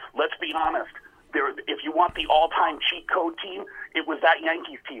because let's be honest. If you want the all-time cheat code team, it was that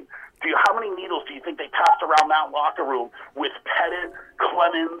Yankees team. How many needles do you think they passed around that locker room with Pettitte,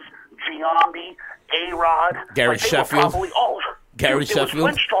 Clemens, Giambi, A-Rod? Gary Sheffield. Gary Sheffield. Sheffield.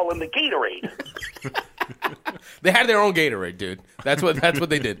 Was Winstrol in the Gatorade. They had their own Gatorade, dude. That's what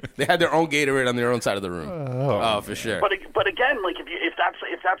they did. They had their own Gatorade on their own side of the room. Oh, for sure. But again, if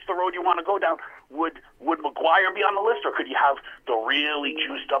that's the road you want to go down, would McGuire be on the list, or could you have the really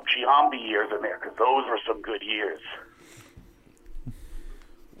juiced up Giambi years in there? Because those were some good years.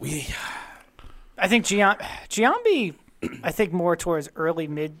 I think Giambi. I think more towards early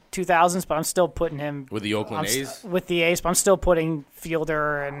mid 2000s, but I'm still putting him with the Oakland A's. With the A's, but I'm still putting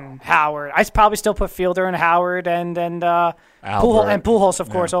Fielder and Howard. I probably still put Fielder and Howard and Pujols,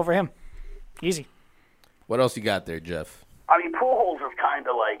 of course, over him. Easy. What else you got there, Jeff? Pujols is kind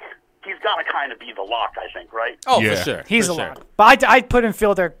of he's got to kind of be the lock, I think, right? Oh, yeah. For sure. He's a lock. But I'd put in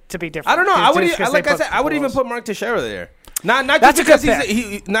Fielder to be different. I don't know. I would even put Mark Teixeira there. Not just because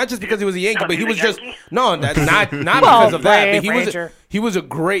not just because he was a Yankee, but he was just not because of that. But he was a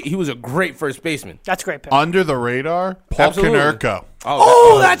great first baseman. That's a great pick. Under the radar, Paul Konerko.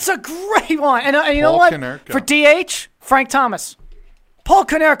 That's a great one. And you know what? Konerko. For DH, Frank Thomas. Paul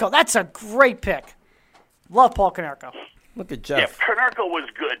Konerko. That's a great pick. Love Paul Konerko. Look at Jeff. Yeah, Konerko was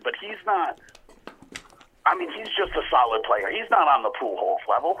good, but he's not. He's just a solid player. He's not on the Pujols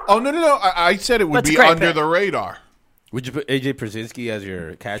level. Oh no! I said it would be under the radar. Would you put A.J. Pierzynski as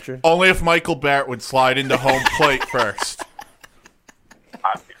your catcher? Only if Michael Barrett would slide into home plate first.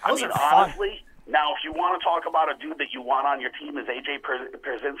 Honestly, now if you want to talk about a dude that you want on your team, is A.J.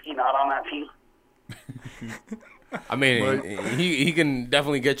 Pierzynski not on that team? He can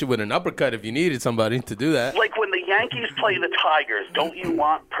definitely get you with an uppercut if you needed somebody to do that. Like when the Yankees play the Tigers, don't you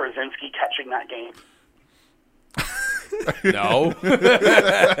want Pierzynski catching that game? No.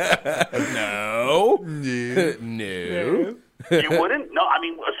 No. You wouldn't? No,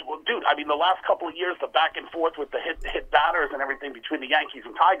 dude, the last couple of years, the back and forth with the hit batters and everything between the Yankees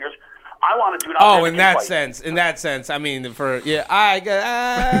and Tigers, I want to do that. Oh, in that sense.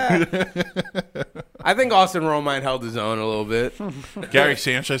 I think Austin Romine held his own a little bit. Gary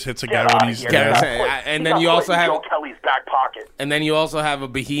Sanchez hits a guy when he's and then you also have Joe Kelly's back pocket. And then you also have a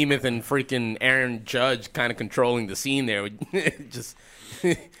behemoth and freaking Aaron Judge kind of controlling the scene there. Just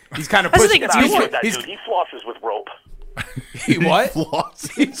he's kind of pushing. He flosses with rope. He what?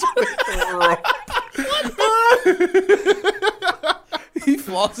 Flosses. He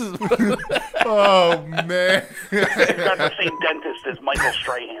flosses. Oh, man. He's got the same dentist as Michael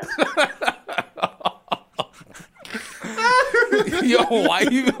Strahan. Yo, why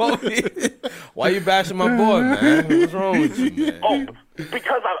you bashing my boy, man? What's wrong with you, man? Oh,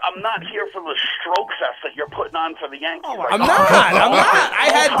 because I'm not here for the stroke fest that you're putting on for the Yankees. I'm not.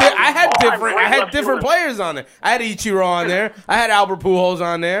 I had different players on there. I had Ichiro on there. I had Albert Pujols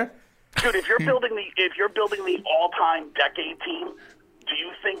on there. Dude, if you're building the all-time decade team, do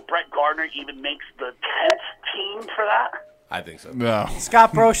you think Brett Gardner even makes the 10th team for that? I think so. No.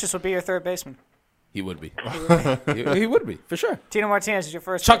 Scott Brocious would be your third baseman. He would be. He would be, for sure. Tino Martinez is your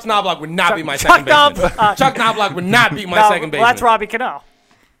first. Chuck Knobloch would not be my second baseman. Chuck Knobloch would not be my second baseman. Well, that's Robbie Cano.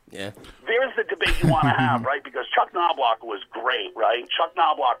 Yeah. There's the debate you want to have, right? Because Chuck Knobloch was great, right? Chuck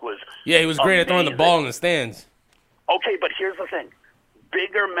Knobloch was Yeah, he was great at throwing the ball in the stands. Okay, but here's the thing.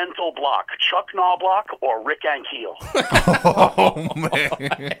 Bigger mental block, Chuck Knobloch or Rick Ankiel? Oh,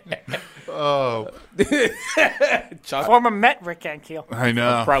 man. Oh. Chuck. Former Met Rick Ankiel. I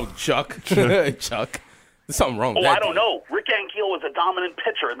know. Probably Chuck. Chuck. There's something wrong with Oh, that. I don't know. Rick Ankiel was a dominant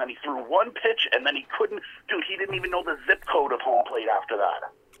pitcher, and then he threw one pitch, and then he couldn't. Dude, he didn't even know the zip code of home plate after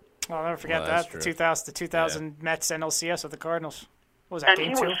that. I'll never forget that's that. true. The 2000 Mets NLCS with the Cardinals. What was that, And game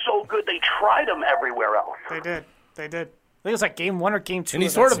he 2? was so good, they tried him everywhere else. They did. I think it was like game 1 or game 2. And he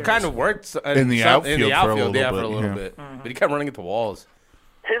sort of kind of worked In the outfield for a little bit. Mm-hmm. But he kept running into walls.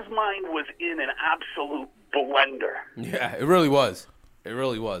 His mind was in an absolute blender. Yeah, it really was. It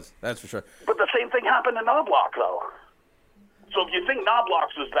really was. That's for sure. But the same thing happened to Knobloch, though. So if you think Knobloch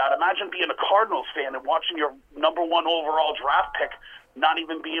was bad, imagine being a Cardinals fan and watching your number 1 overall draft pick not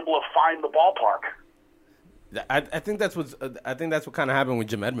even be able to find the ballpark. I think that's what kind of happened with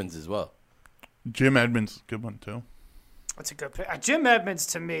Jim Edmonds as well. Jim Edmonds, good one, too. That's a good pick. Jim Edmonds,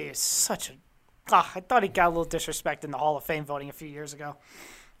 to me, is such a... I thought he got a little disrespect in the Hall of Fame voting a few years ago.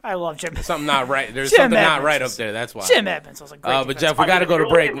 I love Jim. Something not right. There's Jim something not Edmonds right was- up there. That's why. Jim Edmonds was a great But defense. Jeff, we got to go to If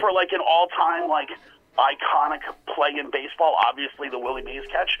you're break. looking for like an all-time iconic play in baseball, obviously the Willie Mays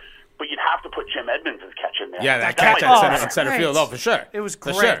catch, but you'd have to put Jim Edmonds' catch in there. Yeah, that That catch might- at center great. field. Oh, for sure. It was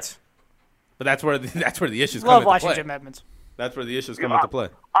For great. sure. But that's where the issues come Love into watching play. Jim Edmonds. That's where the issues come into play.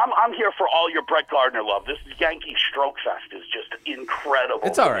 I'm here for all your Brett Gardner love. This Yankee stroke fest is just incredible.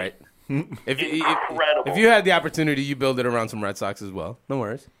 It's all right. If you had the opportunity, you build it around some Red Sox as well. No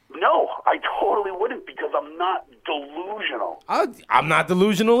worries. No, I totally wouldn't because I'm not delusional. I'm not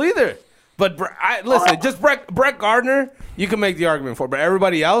delusional either. But listen, just Brett Gardner, you can make the argument for. But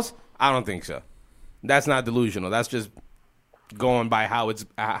everybody else, I don't think so. That's not delusional. That's just going by how it's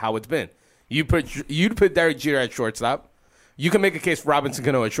been. You put Derek Jeter at shortstop. You can make a case for Robinson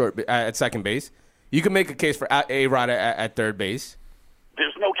Cano at second base. You can make a case for A-Rod at third base.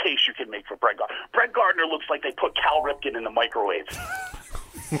 There's no case you can make for Brett Gardner. Brett Gardner looks like they put Cal Ripken in the microwave.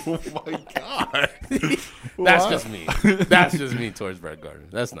 Oh, my God. That's just me. That's just me towards Brett Gardner.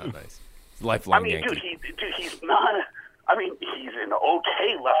 That's not nice. Lifelong Yankee. Dude, he's not. I mean, he's an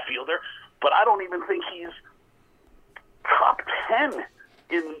okay left fielder, but I don't even think he's top 10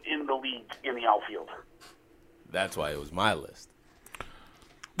 in the league in the outfield. That's why it was my list.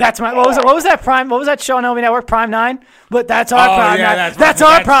 That's my. What was that prime? What was that show on MLB Network? Prime 9. But that's our Prime 9. That's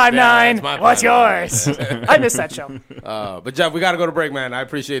our Prime 9. What's yours? I missed that show. But Jeff, we got to go to break, man. I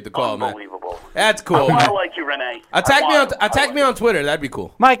appreciate the call, man. Unbelievable. That's cool, I man. like you, Renee. Attack me on Twitter. That'd be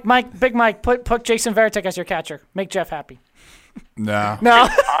cool. Big Mike, put Jason Varitek as your catcher. Make Jeff happy. Nah. No.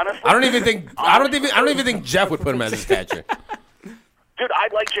 Honestly, I don't even think Jeff would put him as his catcher. dude,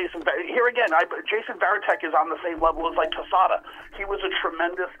 I like Jason. Here again, Jason Varitek is on the same level as like Posada. He was a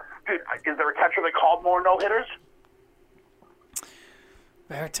tremendous dude. Is there a catcher that called more no hitters?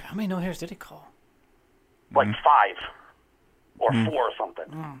 Varitek, how many no hitters did he call? Like 5 or 4 or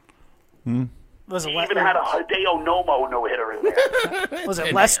something. Was it He even had a Hideo Nomo no hitter in there. Was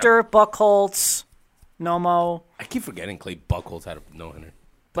it Lester, Buchholz, Nomo? I keep forgetting Clay Buchholz had a no-hitter.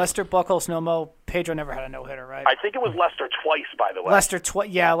 Lester, Buchholz, Nomo. Pedro never had a no hitter, right? I think it was Lester twice, by the way.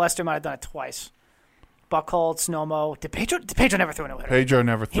 Lester might have done it twice. Buchholz, Nomo. Did Pedro never throw a no hitter? Pedro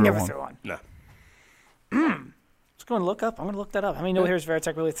never threw He never one. threw one. No. Let's go and look up. I'm going to look that up. How many no hitters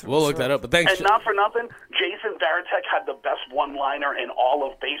Varitek really threw? We'll look that up. But thanks. And not for nothing, Jason Varitek had the best one-liner in all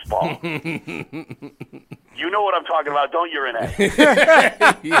of baseball. You know what I'm talking about, don't you, Renee?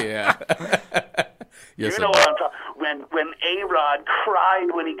 Yeah. Yes, You know what I'm talking. when A-Rod cried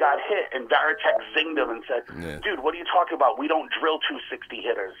when he got hit and Varitek zinged him and said, dude, what are you talking about? We don't drill 260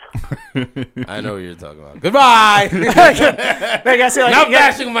 hitters. I know what you're talking about. Goodbye. Now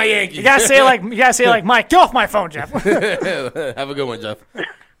bashing my Yankees. You gotta say it like Mike. Get off my phone, Jeff. Have a good one, Jeff.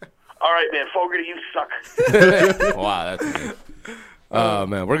 All right, man. Fogarty, you suck. Wow, that's mean. Oh,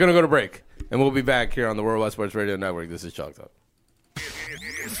 man. We're going to go to break, and we'll be back here on the Worldwide Sports Radio Network. This is Chalk Talk.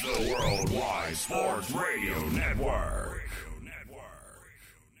 It's the Worldwide Sports Radio Network.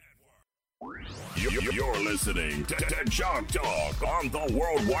 You're listening to Chalk Talk on the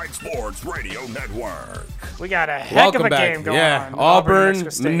Worldwide Sports Radio Network. We got a heck of a game going on. Auburn,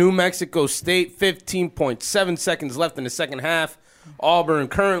 New Mexico State, 15.7 seconds left in the second half. Auburn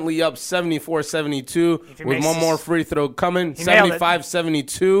currently up 74-72 with one more free throw coming,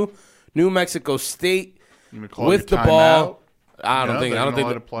 75-72. New Mexico State with the ball. I don't think they're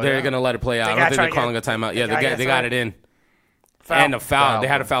going to let it play out. I don't think they're calling a timeout. Yeah, they got it in. And a foul. They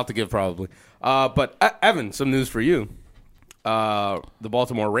had a foul to give probably. But, Evan, some news for you. The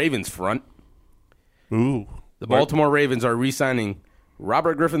Baltimore Ravens front. Ooh. The Baltimore Ravens are re-signing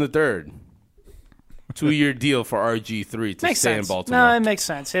Robert Griffin III. 2-year deal for RG3 to stay in Baltimore. No, it makes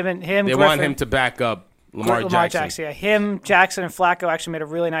sense. Him they Griffin, want him to back up Lamar Jackson. Yeah. Him, Jackson, and Flacco actually made a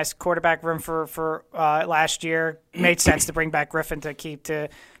really nice quarterback room for last year. Made sense to bring back Griffin to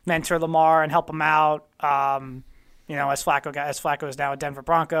mentor Lamar and help him out. As Flacco is now a Denver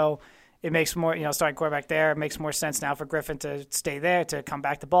Bronco, it makes more, starting quarterback there. It makes more sense now for Griffin to stay there, to come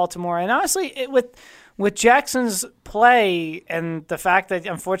back to Baltimore. And honestly, with Jackson's play and the fact that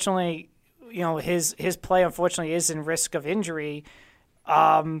unfortunately, his play unfortunately is in risk of injury.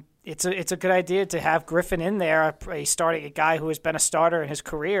 It's a good idea to have Griffin in there, a guy who has been a starter in his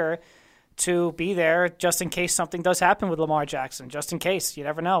career, to be there just in case something does happen with Lamar Jackson. Just in case, you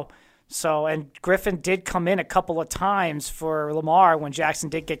never know. So, and Griffin did come in a couple of times for Lamar when Jackson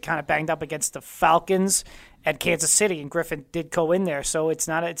did get kind of banged up against the Falcons at Kansas City, and Griffin did go in there. So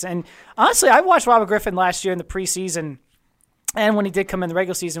and honestly, I watched Robert Griffin last year in the preseason. And when he did come in the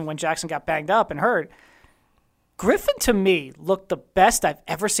regular season when Jackson got banged up and hurt, Griffin, to me, looked the best I've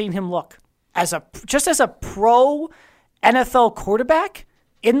ever seen him look. As a pro NFL quarterback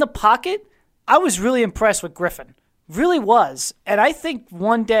in the pocket, I was really impressed with Griffin. Really was. And I think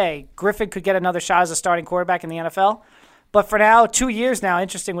one day Griffin could get another shot as a starting quarterback in the NFL. But for now, 2 years now,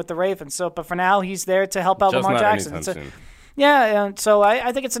 interesting with the Ravens. But for now, he's there to help out Lamar Jackson. So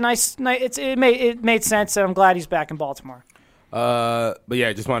I think it's a nice. It made sense, and I'm glad he's back in Baltimore. But yeah,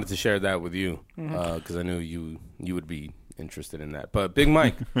 I just wanted to share that with you because I knew you would be interested in that. But Big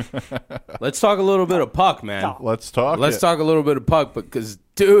Mike, let's talk a little bit of puck, man. No. Let's talk a little bit of puck because,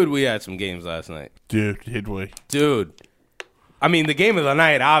 dude, we had some games last night. Dude, did we? Dude. I mean, the game of the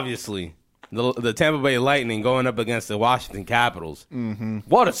night, obviously. The Tampa Bay Lightning going up against the Washington Capitals. Mm-hmm.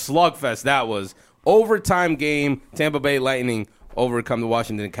 What a slugfest that was. Overtime game, Tampa Bay Lightning overcome the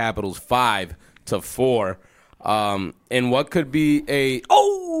Washington Capitals 5-4. And what could be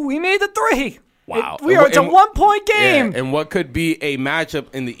he made the 3. Wow. It's a 1-point game. Yeah, and what could be a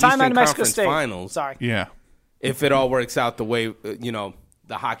matchup in the Eastern Conference Finals. Sorry. Yeah. If it all works out the way, the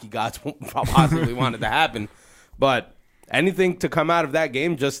hockey gods possibly wanted to happen. But anything to come out of that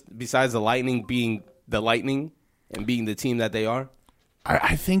game just besides the Lightning being the Lightning and being the team that they are?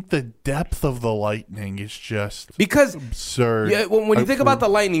 I think the depth of the Lightning is just absurd. Yeah, when you think about the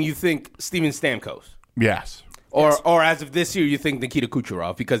Lightning, you think Steven Stamkos. Yes. Or as of this year, you think Nikita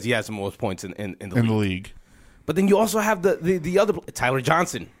Kucherov because he has the most points in the league. But then you also have the other Tyler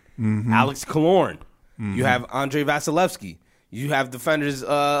Johnson, Alex Killorn. You have Andrei Vasilevsky. You have defenders.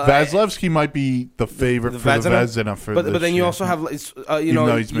 Vasilevsky might be the favorite for the Vezina for this But then you also have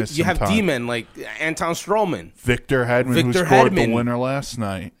you have D-men like Anton Stroman. Victor Hedman, who scored the winner last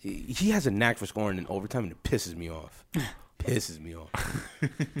night. He has a knack for scoring in overtime, and it pisses me off.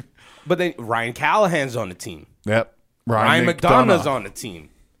 But then Ryan Callahan's on the team. Yep. Ryan McDonough's on the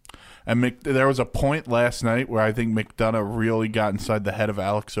team. And there was a point last night where I think McDonough really got inside the head of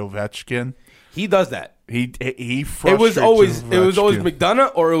Alex Ovechkin. He does that. He frustrates it was always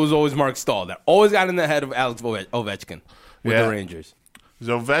McDonough or it was always Mark Stahl that always got in the head of Alex Ovechkin with the Rangers.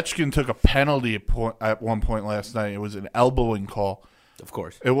 Ovechkin took a penalty at one point last night. It was an elbowing call. Of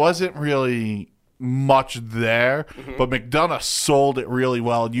course. It wasn't really much there, but McDonough sold it really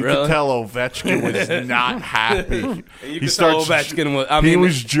well. You could tell Ovechkin was not happy. He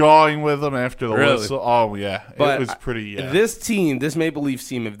was jawing with him after the whistle. Oh, yeah. But it was pretty, this Maple Leafs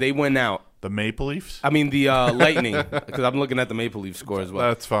team, if they win out. The Maple Leafs? I mean, the Lightning, because I'm looking at the Maple Leafs score as well.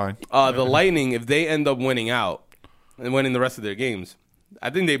 That's fine. The Lightning, if they end up winning out and winning the rest of their games, I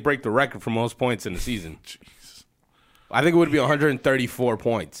think they break the record for most points in the season. Jeez. I think it would be 134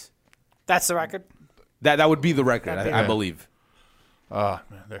 points. That's the record. That would be the record, I believe. Oh,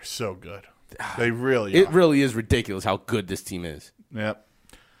 man, they're so good. They really It are. really is ridiculous how good this team is. Yep.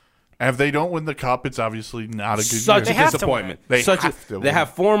 And if they don't win the cup, it's obviously not a good Such year. a disappointment. They Such have to They win.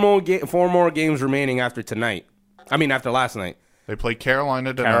 have four more games remaining after tonight. I mean, after last night. They play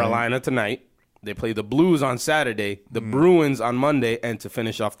Carolina tonight. Carolina tonight. They play the Blues on Saturday, the Bruins on Monday, and to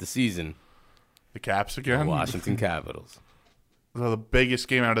finish off the season, The Caps the again. Washington Capitals. So the biggest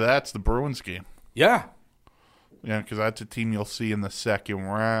game out of that's the Bruins game. Yeah. Yeah, because that's a team you'll see in the second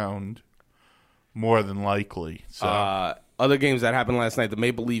round, more than likely. So Other games that happened last night, the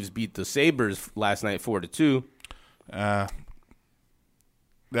Maple Leafs beat the Sabres last night 4-2.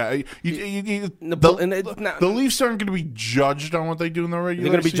 the Leafs aren't going to be judged on what they do in the regular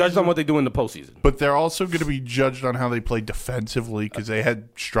They're going to be judged season, on what they do in the postseason. but they're also going to be judged on how they play defensively because they had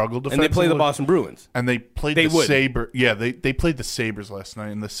struggled And defensively. they play the Boston Bruins. And they played They the would. Sabres. Yeah, they played the Sabres last night,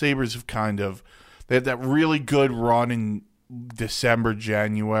 and the Sabres have they had that really good run in December,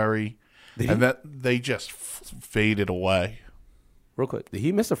 January, and that they just faded away. Real quick, did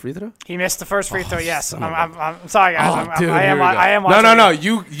he miss a free throw? He missed the first free throw. Yes, I'm sorry, guys. Oh, dude, I am. here we go. I am. No.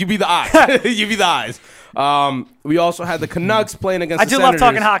 You be the eyes. You be the eyes. We also had the Canucks playing against. I the do Senators. love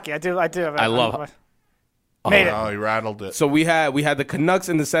talking hockey. I do. I love. Made it. Oh, he rattled it. So we had the Canucks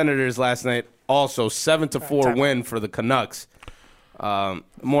and the Senators last night. Also 7-4 win for the Canucks.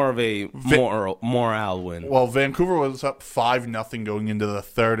 More of a morale win. Well, Vancouver was up 5-0 going into the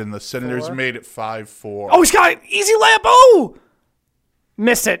third, and the Senators made it 5-4. Oh, he's got an easy layup. Oh,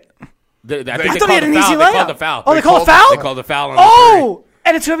 missed it. I think I they thought he called had an the easy foul. They layup. called the foul. Oh, they called a foul. They called the foul on the Oh,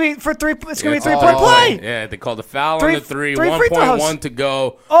 and it's gonna be for three. It's gonna be a 3-point play. Yeah, they called the foul Three- on the three. three free throws. 1.1 to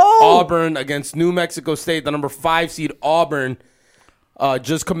go. Oh. Auburn against New Mexico State. The number 5 seed Auburn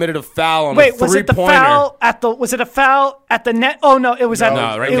just committed a foul on Wait, a was it the three-pointer. foul at the? Was it a foul at the net? Oh no, it was at.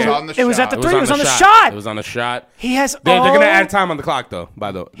 No, right it, there. was, on the it was shot. at the It three. It was on the shot. shot. It was on the shot. He has. They're going to oh, add time on the clock though.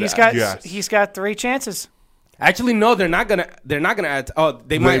 By the way, He's got. Yes. He's got 3 chances. Actually, no, they're not gonna add. Oh,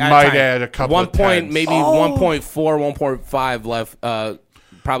 they might might time. add a couple 1 of point, tenths. maybe 1.4, 1.5 left.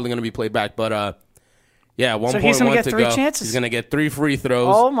 Probably gonna be played back, but yeah, 1.1 So he's gonna get to 3 go. chances? He's gonna get 3 free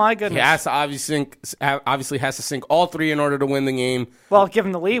throws. Oh, my goodness. He has to obviously has to sink all 3 in order to win the game, Well, give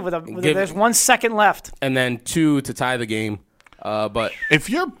him the lead with a. There's 1 second left. and then 2 to tie the game. But If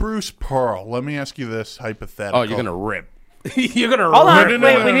you're Bruce Pearl, let me ask you this hypothetical. oh, you're gonna rip. You're gonna Hold on. rip.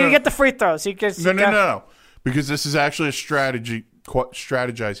 Wait, we need to get the free throws. He gets, No. Because this is actually a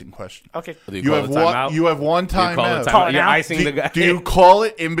strategizing question. Okay. Do You call have the timeout? one. You have one Do you call the timeout. Call it timeout? You're now. icing the guy. Do you call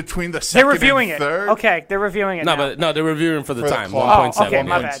it in between the second They're reviewing and it. third? Okay, they're reviewing it. No, now. but no, they're reviewing for the For the time. clock. 1.7. Okay, yeah.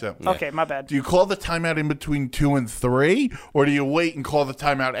 my bad. 1.7. Okay, my bad. Do you call the timeout in between 2 and 3, or do you wait and call the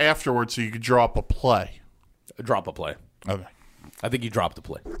timeout afterwards so you could draw up a play? Drop a play. Okay. I think you dropped the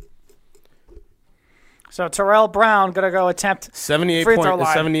play. So Terrell Brown gonna go attempt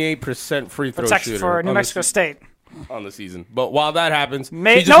 78% free throw for Texas shooter for New on Mexico the, State. on the season. But while that happens,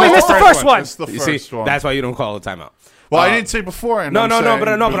 No, just he missed the first one. It's the You first see, one. that's why you don't call a timeout. Well, I didn't say beforehand. No, I'm but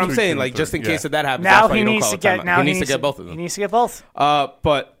saying I'm between saying 2 like and just in 3. case that happens. Now that's why he you don't needs call to a get. timeout. Now he needs to get both of He them. needs to get both.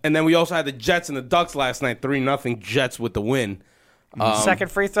 And then we also had the Jets and the Ducks last night. 3-0 Jets with the win.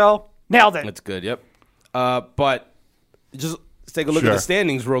 Second free throw, nailed it. That's good. Yep. But just take a look at Sure. the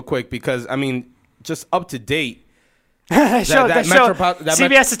standings real quick because I mean, just up to date.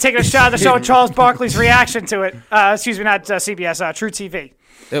 CBS is taking a shot at the show Charles Barkley's reaction to it. Excuse me, not CBS, True TV.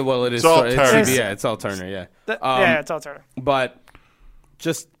 Well, it is. It's all It's Turner. CBS. It's all Turner. Yeah. Yeah, it's all Turner. But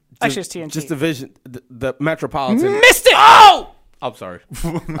just Actually, it's TNT. Just division. The Metropolitan Missed it. Oh, I'm sorry.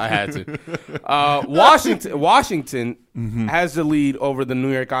 I had to. Washington has the lead over the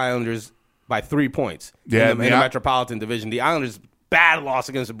New York Islanders by 3 points Yeah, in the Metropolitan Division. The Islanders bad loss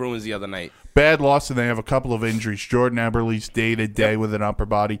against the Bruins the other night. Bad loss, and they have a couple of injuries. Jordan Eberle's day-to-day with an upper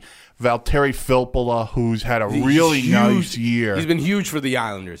body. Valtteri Filppula, who's had a really nice year. He's been huge for the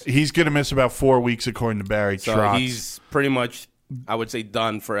Islanders. He's going to miss about 4 weeks, according to Barry So Trotz. he's pretty much, I would say,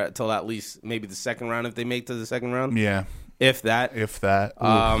 done for till at least maybe the second round if they make to the second round. Yeah, If that. if that.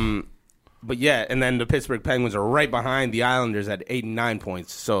 But yeah, and then the Pittsburgh Penguins are right behind the Islanders at 8 and 9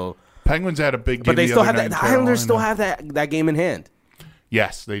 points. So, Penguins had a big game but they the still other have night that. in The Islanders still Carolina. have that game in hand.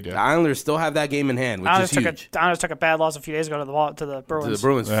 Yes, they do. The Islanders still have that game in hand, which is huge. The Islanders took a bad loss a few days ago to the Bruins. To the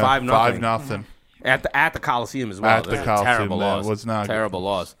Bruins, Yeah, 5-0. 5-0. At the Coliseum as well. At the That's a Coliseum, terrible that loss. was not good. Terrible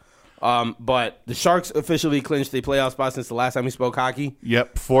loss. But the Sharks officially clinched the playoff spot since the last time we spoke hockey.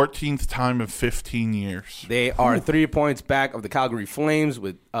 Yep, 14th time in 15 years. They are 3 points back of the Calgary Flames.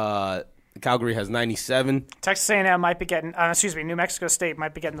 With Calgary has 97. Texas A&M might be getting. New Mexico State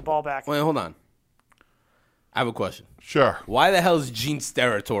might be getting the ball back. Wait, hold on. I have a question. Sure. Why the hell is Gene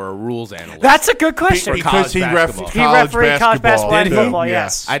Steratore a rules analyst? That's a good question. Because he basketball. refereed college basketball and too. football,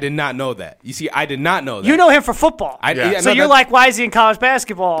 yes. I did not know that. You see, I did not know that. You know him for football. So you're like, why is he in college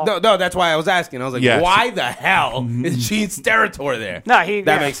basketball? No, that's why I was asking. I was like, why the hell is Gene Steratore there? No,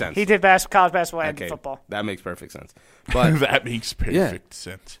 that makes sense. He did college basketball and football. That makes perfect sense. But that makes perfect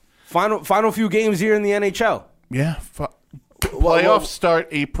sense. Final few games here in the NHL. Yeah. Playoffs start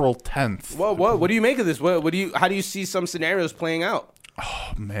April 10th. What do you make of this? How do you see some scenarios playing out?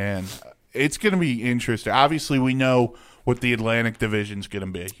 Oh, man. It's going to be interesting. Obviously, we know what the Atlantic Division's going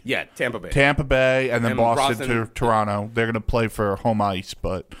to be. Yeah, Tampa Bay. And then Boston to Toronto. They're going to play for home ice,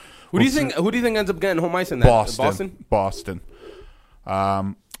 but who do you think ends up getting home ice in that? Boston.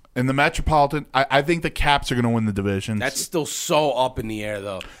 In the Metropolitan, I think the Caps are going to win the divisions. That's still so up in the air,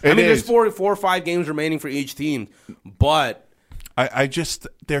 though. There's 4 or 5 games remaining for each team, but I just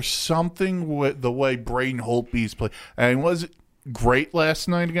there's something with the way Braden Holtby's played, and was great last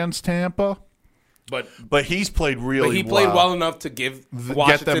night against Tampa. But he's played really well. He played well enough to give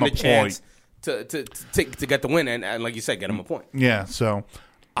Washington a chance to get the win, and like you said, get him a point. Yeah, so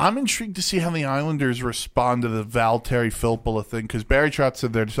I'm intrigued to see how the Islanders respond to the Valtteri Filppula thing, because Barry Trotz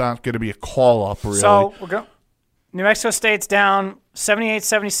said there's not going to be a call-up, really. So New Mexico State's down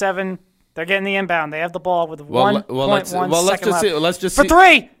 78-77. They're getting the inbound. They have the ball with 1.1 second left. Let's just for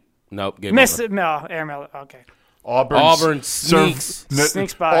 3. Nope. Missed it. No, Air okay. Auburn sneaks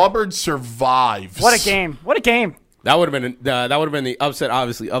by. Auburn survives. What a game. That would have been the upset,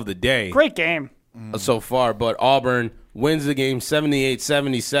 obviously, of the day. Great game. So far, but Auburn wins the game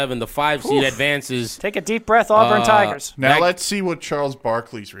 78-77. The 5 seed advances. Take a deep breath, Auburn Tigers. Now let's see what Charles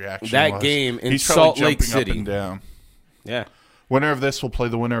Barkley's reaction was. That game in He's Salt Lake jumping City. Up and down. Yeah. Winner of this will play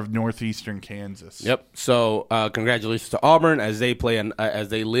the winner of Northeastern Kansas. Yep. So congratulations to Auburn as they as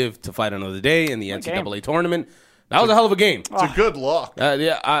they live to fight another day in the NCAA tournament. That was a hell of a game. It's a good look.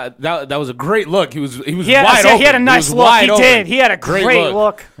 That was a great look. He was wide open. He had a nice look. He did. He had a great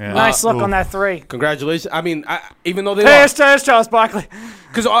look. Yeah. Nice look on that 3. Congratulations. I mean, even though they lost. There's Charles Barkley.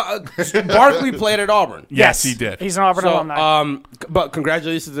 Because Barkley played at Auburn. Yes, he did. He's an Auburn alumni. But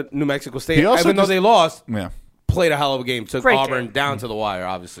congratulations to New Mexico State. Even though they lost, played a hell of a game. Took Auburn down to the wire,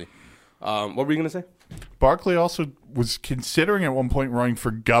 obviously. What were you going to say? Barkley also was considering at one point running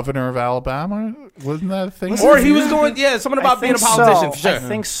for governor of Alabama. Wasn't that a thing? Or he was going, something about being a politician. For sure. I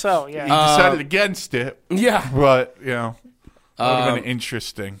think so, yeah. He decided against it. Yeah. But, would have been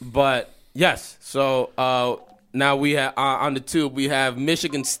interesting. But, yes. So, now we have on the tube, we have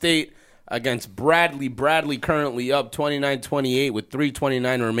Michigan State against Bradley. Bradley currently up 29-28 with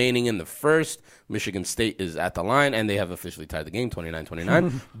 3:29 remaining in the first. Michigan State is at the line, and they have officially tied the game,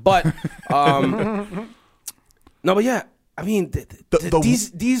 29-29. But, no, but yeah, I mean, these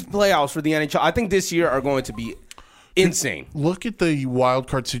playoffs for the NHL, I think this year are going to be insane. Look at the wild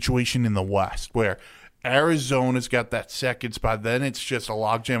card situation in the West, where Arizona's got that second spot. Then it's just a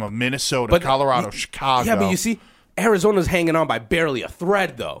logjam of Minnesota, Colorado, Chicago. Yeah, but you see, Arizona's hanging on by barely a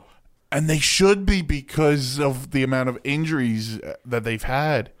thread, though. And they should be because of the amount of injuries that they've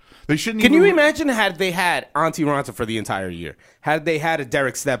had. They shouldn't. Can you imagine had they had Antti Raanta for the entire year? Had they had a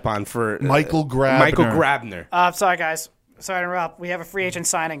Derek Stepan for Michael Grabner? Sorry, guys. Sorry to interrupt. We have a free agent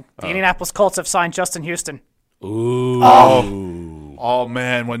signing. The Indianapolis Colts have signed Justin Houston. Ooh. Oh,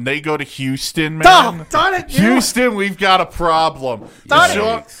 man. When they go to Houston, man. Darn it. Houston, we've got a problem.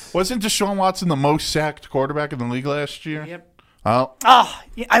 Wasn't Deshaun Watson the most sacked quarterback in the league last year? Yep. Oh.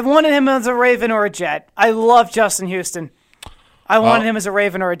 I wanted him as a Raven or a Jet. I love Justin Houston. I wanted him as a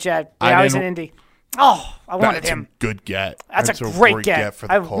Raven or a Jet. Now he's in Indy. I wanted him. That's a good get. That's a great get for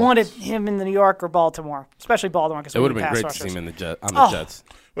the Colts. I wanted him in New York or Baltimore, especially Baltimore. It would have been great to see him on the Jets.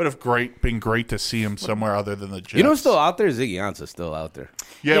 It would have been great to see him somewhere other than the Jets. You know who's still out there? Ziggy Ansah's still out there.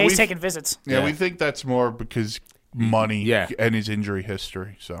 Yeah, he's taking visits. Yeah, we think that's more because money and his injury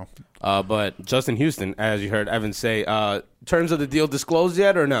history. So, but Justin Houston, as you heard Evan say, terms of the deal disclosed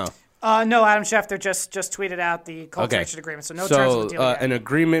yet or no? No, Adam Schefter just tweeted out the Colts reached an agreement, so no terms of the deal yet. An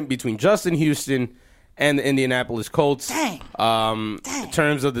agreement between Justin Houston and the Indianapolis Colts. Dang.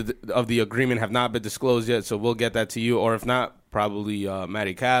 Terms of the agreement have not been disclosed yet, so we'll get that to you. Or if not, probably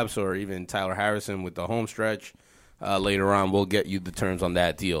Matty Capps or even Tyler Harrison with the home stretch. Later on, we'll get you the terms on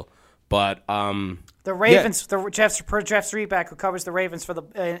that deal. But the Ravens, Jeff Streetback, who covers the Ravens for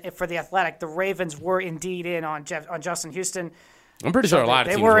the Athletic, the Ravens were indeed in on Justin Houston. I'm pretty sure a lot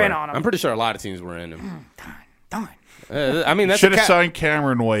of teams were in on him. I'm pretty sure a lot of teams were in him. Darn. I mean, should have signed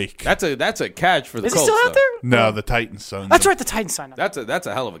Cameron Wake. That's a catch for the Colts. Is he still out there? No, the Titans signed him. That's right, the Titans signed him. That's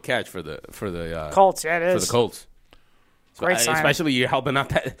a hell of a catch for the Colts. Yeah, it is for the Colts. Great sign. Especially you're helping out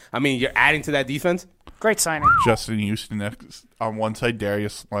that. I mean, you're adding to that defense. Great signing. Justin Houston on one side,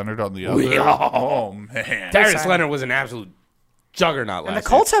 Darius Leonard on the other. Oh, man. Darius Leonard was an absolute juggernaut last And the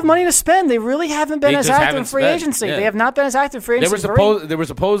Colts have money to spend. They really haven't been as active in free agency. Yeah. They have not been as active in free agency. They were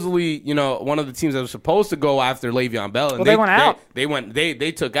supposedly, one of the teams that was supposed to go after Le'Veon Bell, and they went out.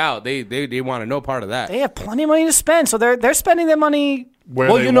 They took out. They wanted no part of that. They have plenty of money to spend, so they're spending their money where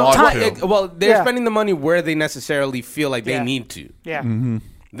they want to. They're spending the money where they necessarily feel like they need to. Yeah. Mm-hmm.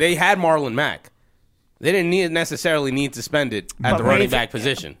 They had Marlon Mack. They didn't necessarily need to spend it at the running back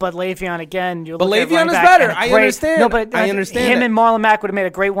position. But Le'Veon, again, But Le'Veon is better. I understand. No, but I understand him and Marlon Mack would have made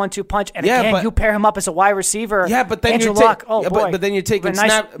a great 1-2 punch. And again, you pair him up as a wide receiver. Yeah, but then Andrew you're Luck. Boy. but then you're taking nice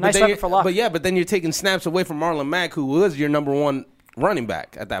weapon for Luck. But then you're taking snaps away from Marlon Mack, who was your number one running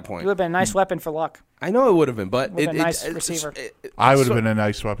back at that point. It would have been a nice weapon for Luck. I know it would have been, but a nice receiver. I would have been a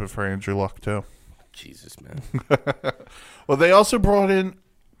nice weapon for Andrew Luck too. Jesus, man. Well, they also brought in.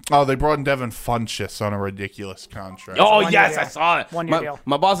 Oh, they brought in Devin Funchess on a ridiculous contract. Oh, yes, I saw it. 1 year deal.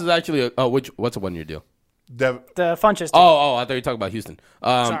 My boss is actually what's a 1 year deal? The Funchess deal. Oh, I thought you were talking about Houston.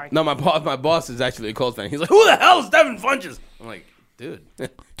 Sorry. No, my boss is actually a Colts fan. He's like, who the hell is Devin Funchess? I'm like, dude,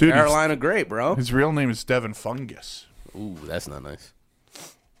 Carolina great, bro. His real name is Devin Fungus. Ooh, that's not nice.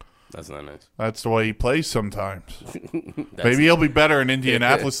 That's not nice. That's the way he plays sometimes. Maybe he'll be better in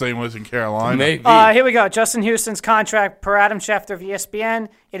Indianapolis than he was in Carolina. Maybe. Here we go. Justin Houston's contract per Adam Schefter of ESPN.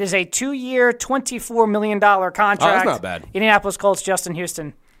 It is a 2-year, $24 million contract. Oh, that's not bad. Indianapolis Colts, Justin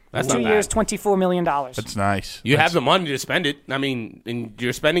Houston. That's 2 not years, bad. $24 million. That's nice. You have the money to spend it. I mean, and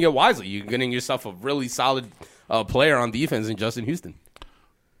you're spending it wisely. You're getting yourself a really solid player on defense in Justin Houston.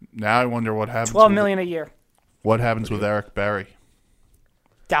 Now I wonder what happens. $12 million a year. What happens with Eric Berry?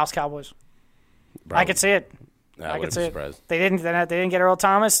 Dallas Cowboys. Probably. I could see it. I could see it. They didn't get Earl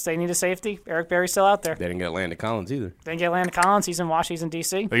Thomas. They need a safety. Eric Berry's still out there. They didn't get Landon Collins either. They didn't get Landon Collins. He's in Washington,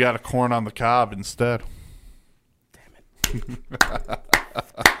 D.C. They got a corn on the cob instead. Jeez.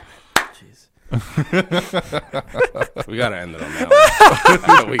 We got to end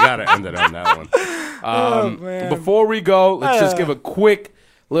it on that one. Before we go, let's just give a quick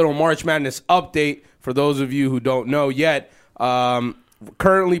little March Madness update for those of you who don't know yet.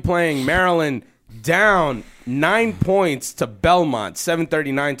 Currently playing Maryland down 9 points to Belmont,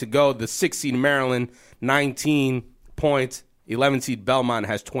 7:39 to go. The 6 seed Maryland, 19 points. 11 seed Belmont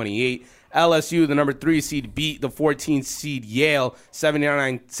has 28. LSU, the number 3 seed, beat the 14 seed Yale,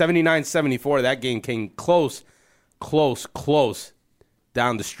 79-74. That game came close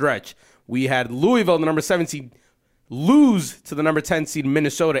down the stretch. We had Louisville, the number 7 seed, lose to the number 10 seed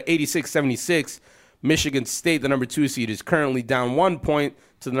Minnesota, 86-76. Michigan State, the number 2 seed, is currently down 1 point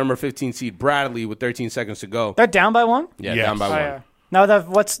to the number 15 seed Bradley with 13 seconds to go. They're down by 1? Yeah, down by 1. No,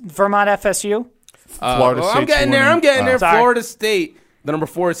 what's Vermont FSU? Florida State. I'm getting there. Florida State, the number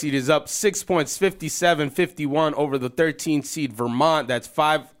 4 seed, is up 6 points, 57-51 over the 13 seed Vermont. That's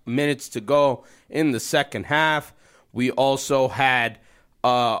 5 minutes to go in the second half. We also had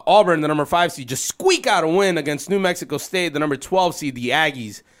Auburn, the number 5 seed, just squeak out a win against New Mexico State, the number 12 seed. The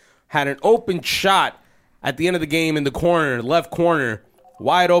Aggies had an open shot at the end of the game in the corner, left corner,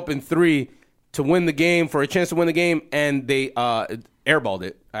 wide open 3 to win the game, for a chance to win the game, and they airballed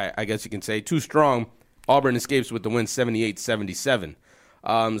it, I guess you can say. Too strong. Auburn escapes with the win, 78-77.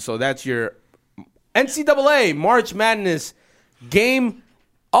 So that's your NCAA March Madness game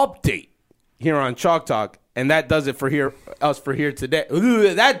update here on Chalk Talk, and that does it for us today.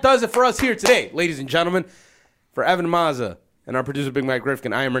 That does it for us here today, ladies and gentlemen. For Evan Mazza and our producer, Big Mike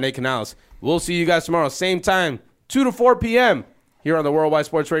Rifkin, I am Renee Canales. We'll see you guys tomorrow, same time, 2 to 4 p.m. here on the Worldwide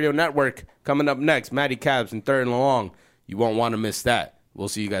Sports Radio Network. Coming up next, Matty Cabs and Third and Long. You won't want to miss that. We'll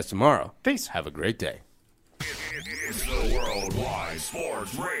see you guys tomorrow. Peace. Have a great day. It's the Worldwide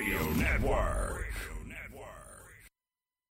Sports Radio Network.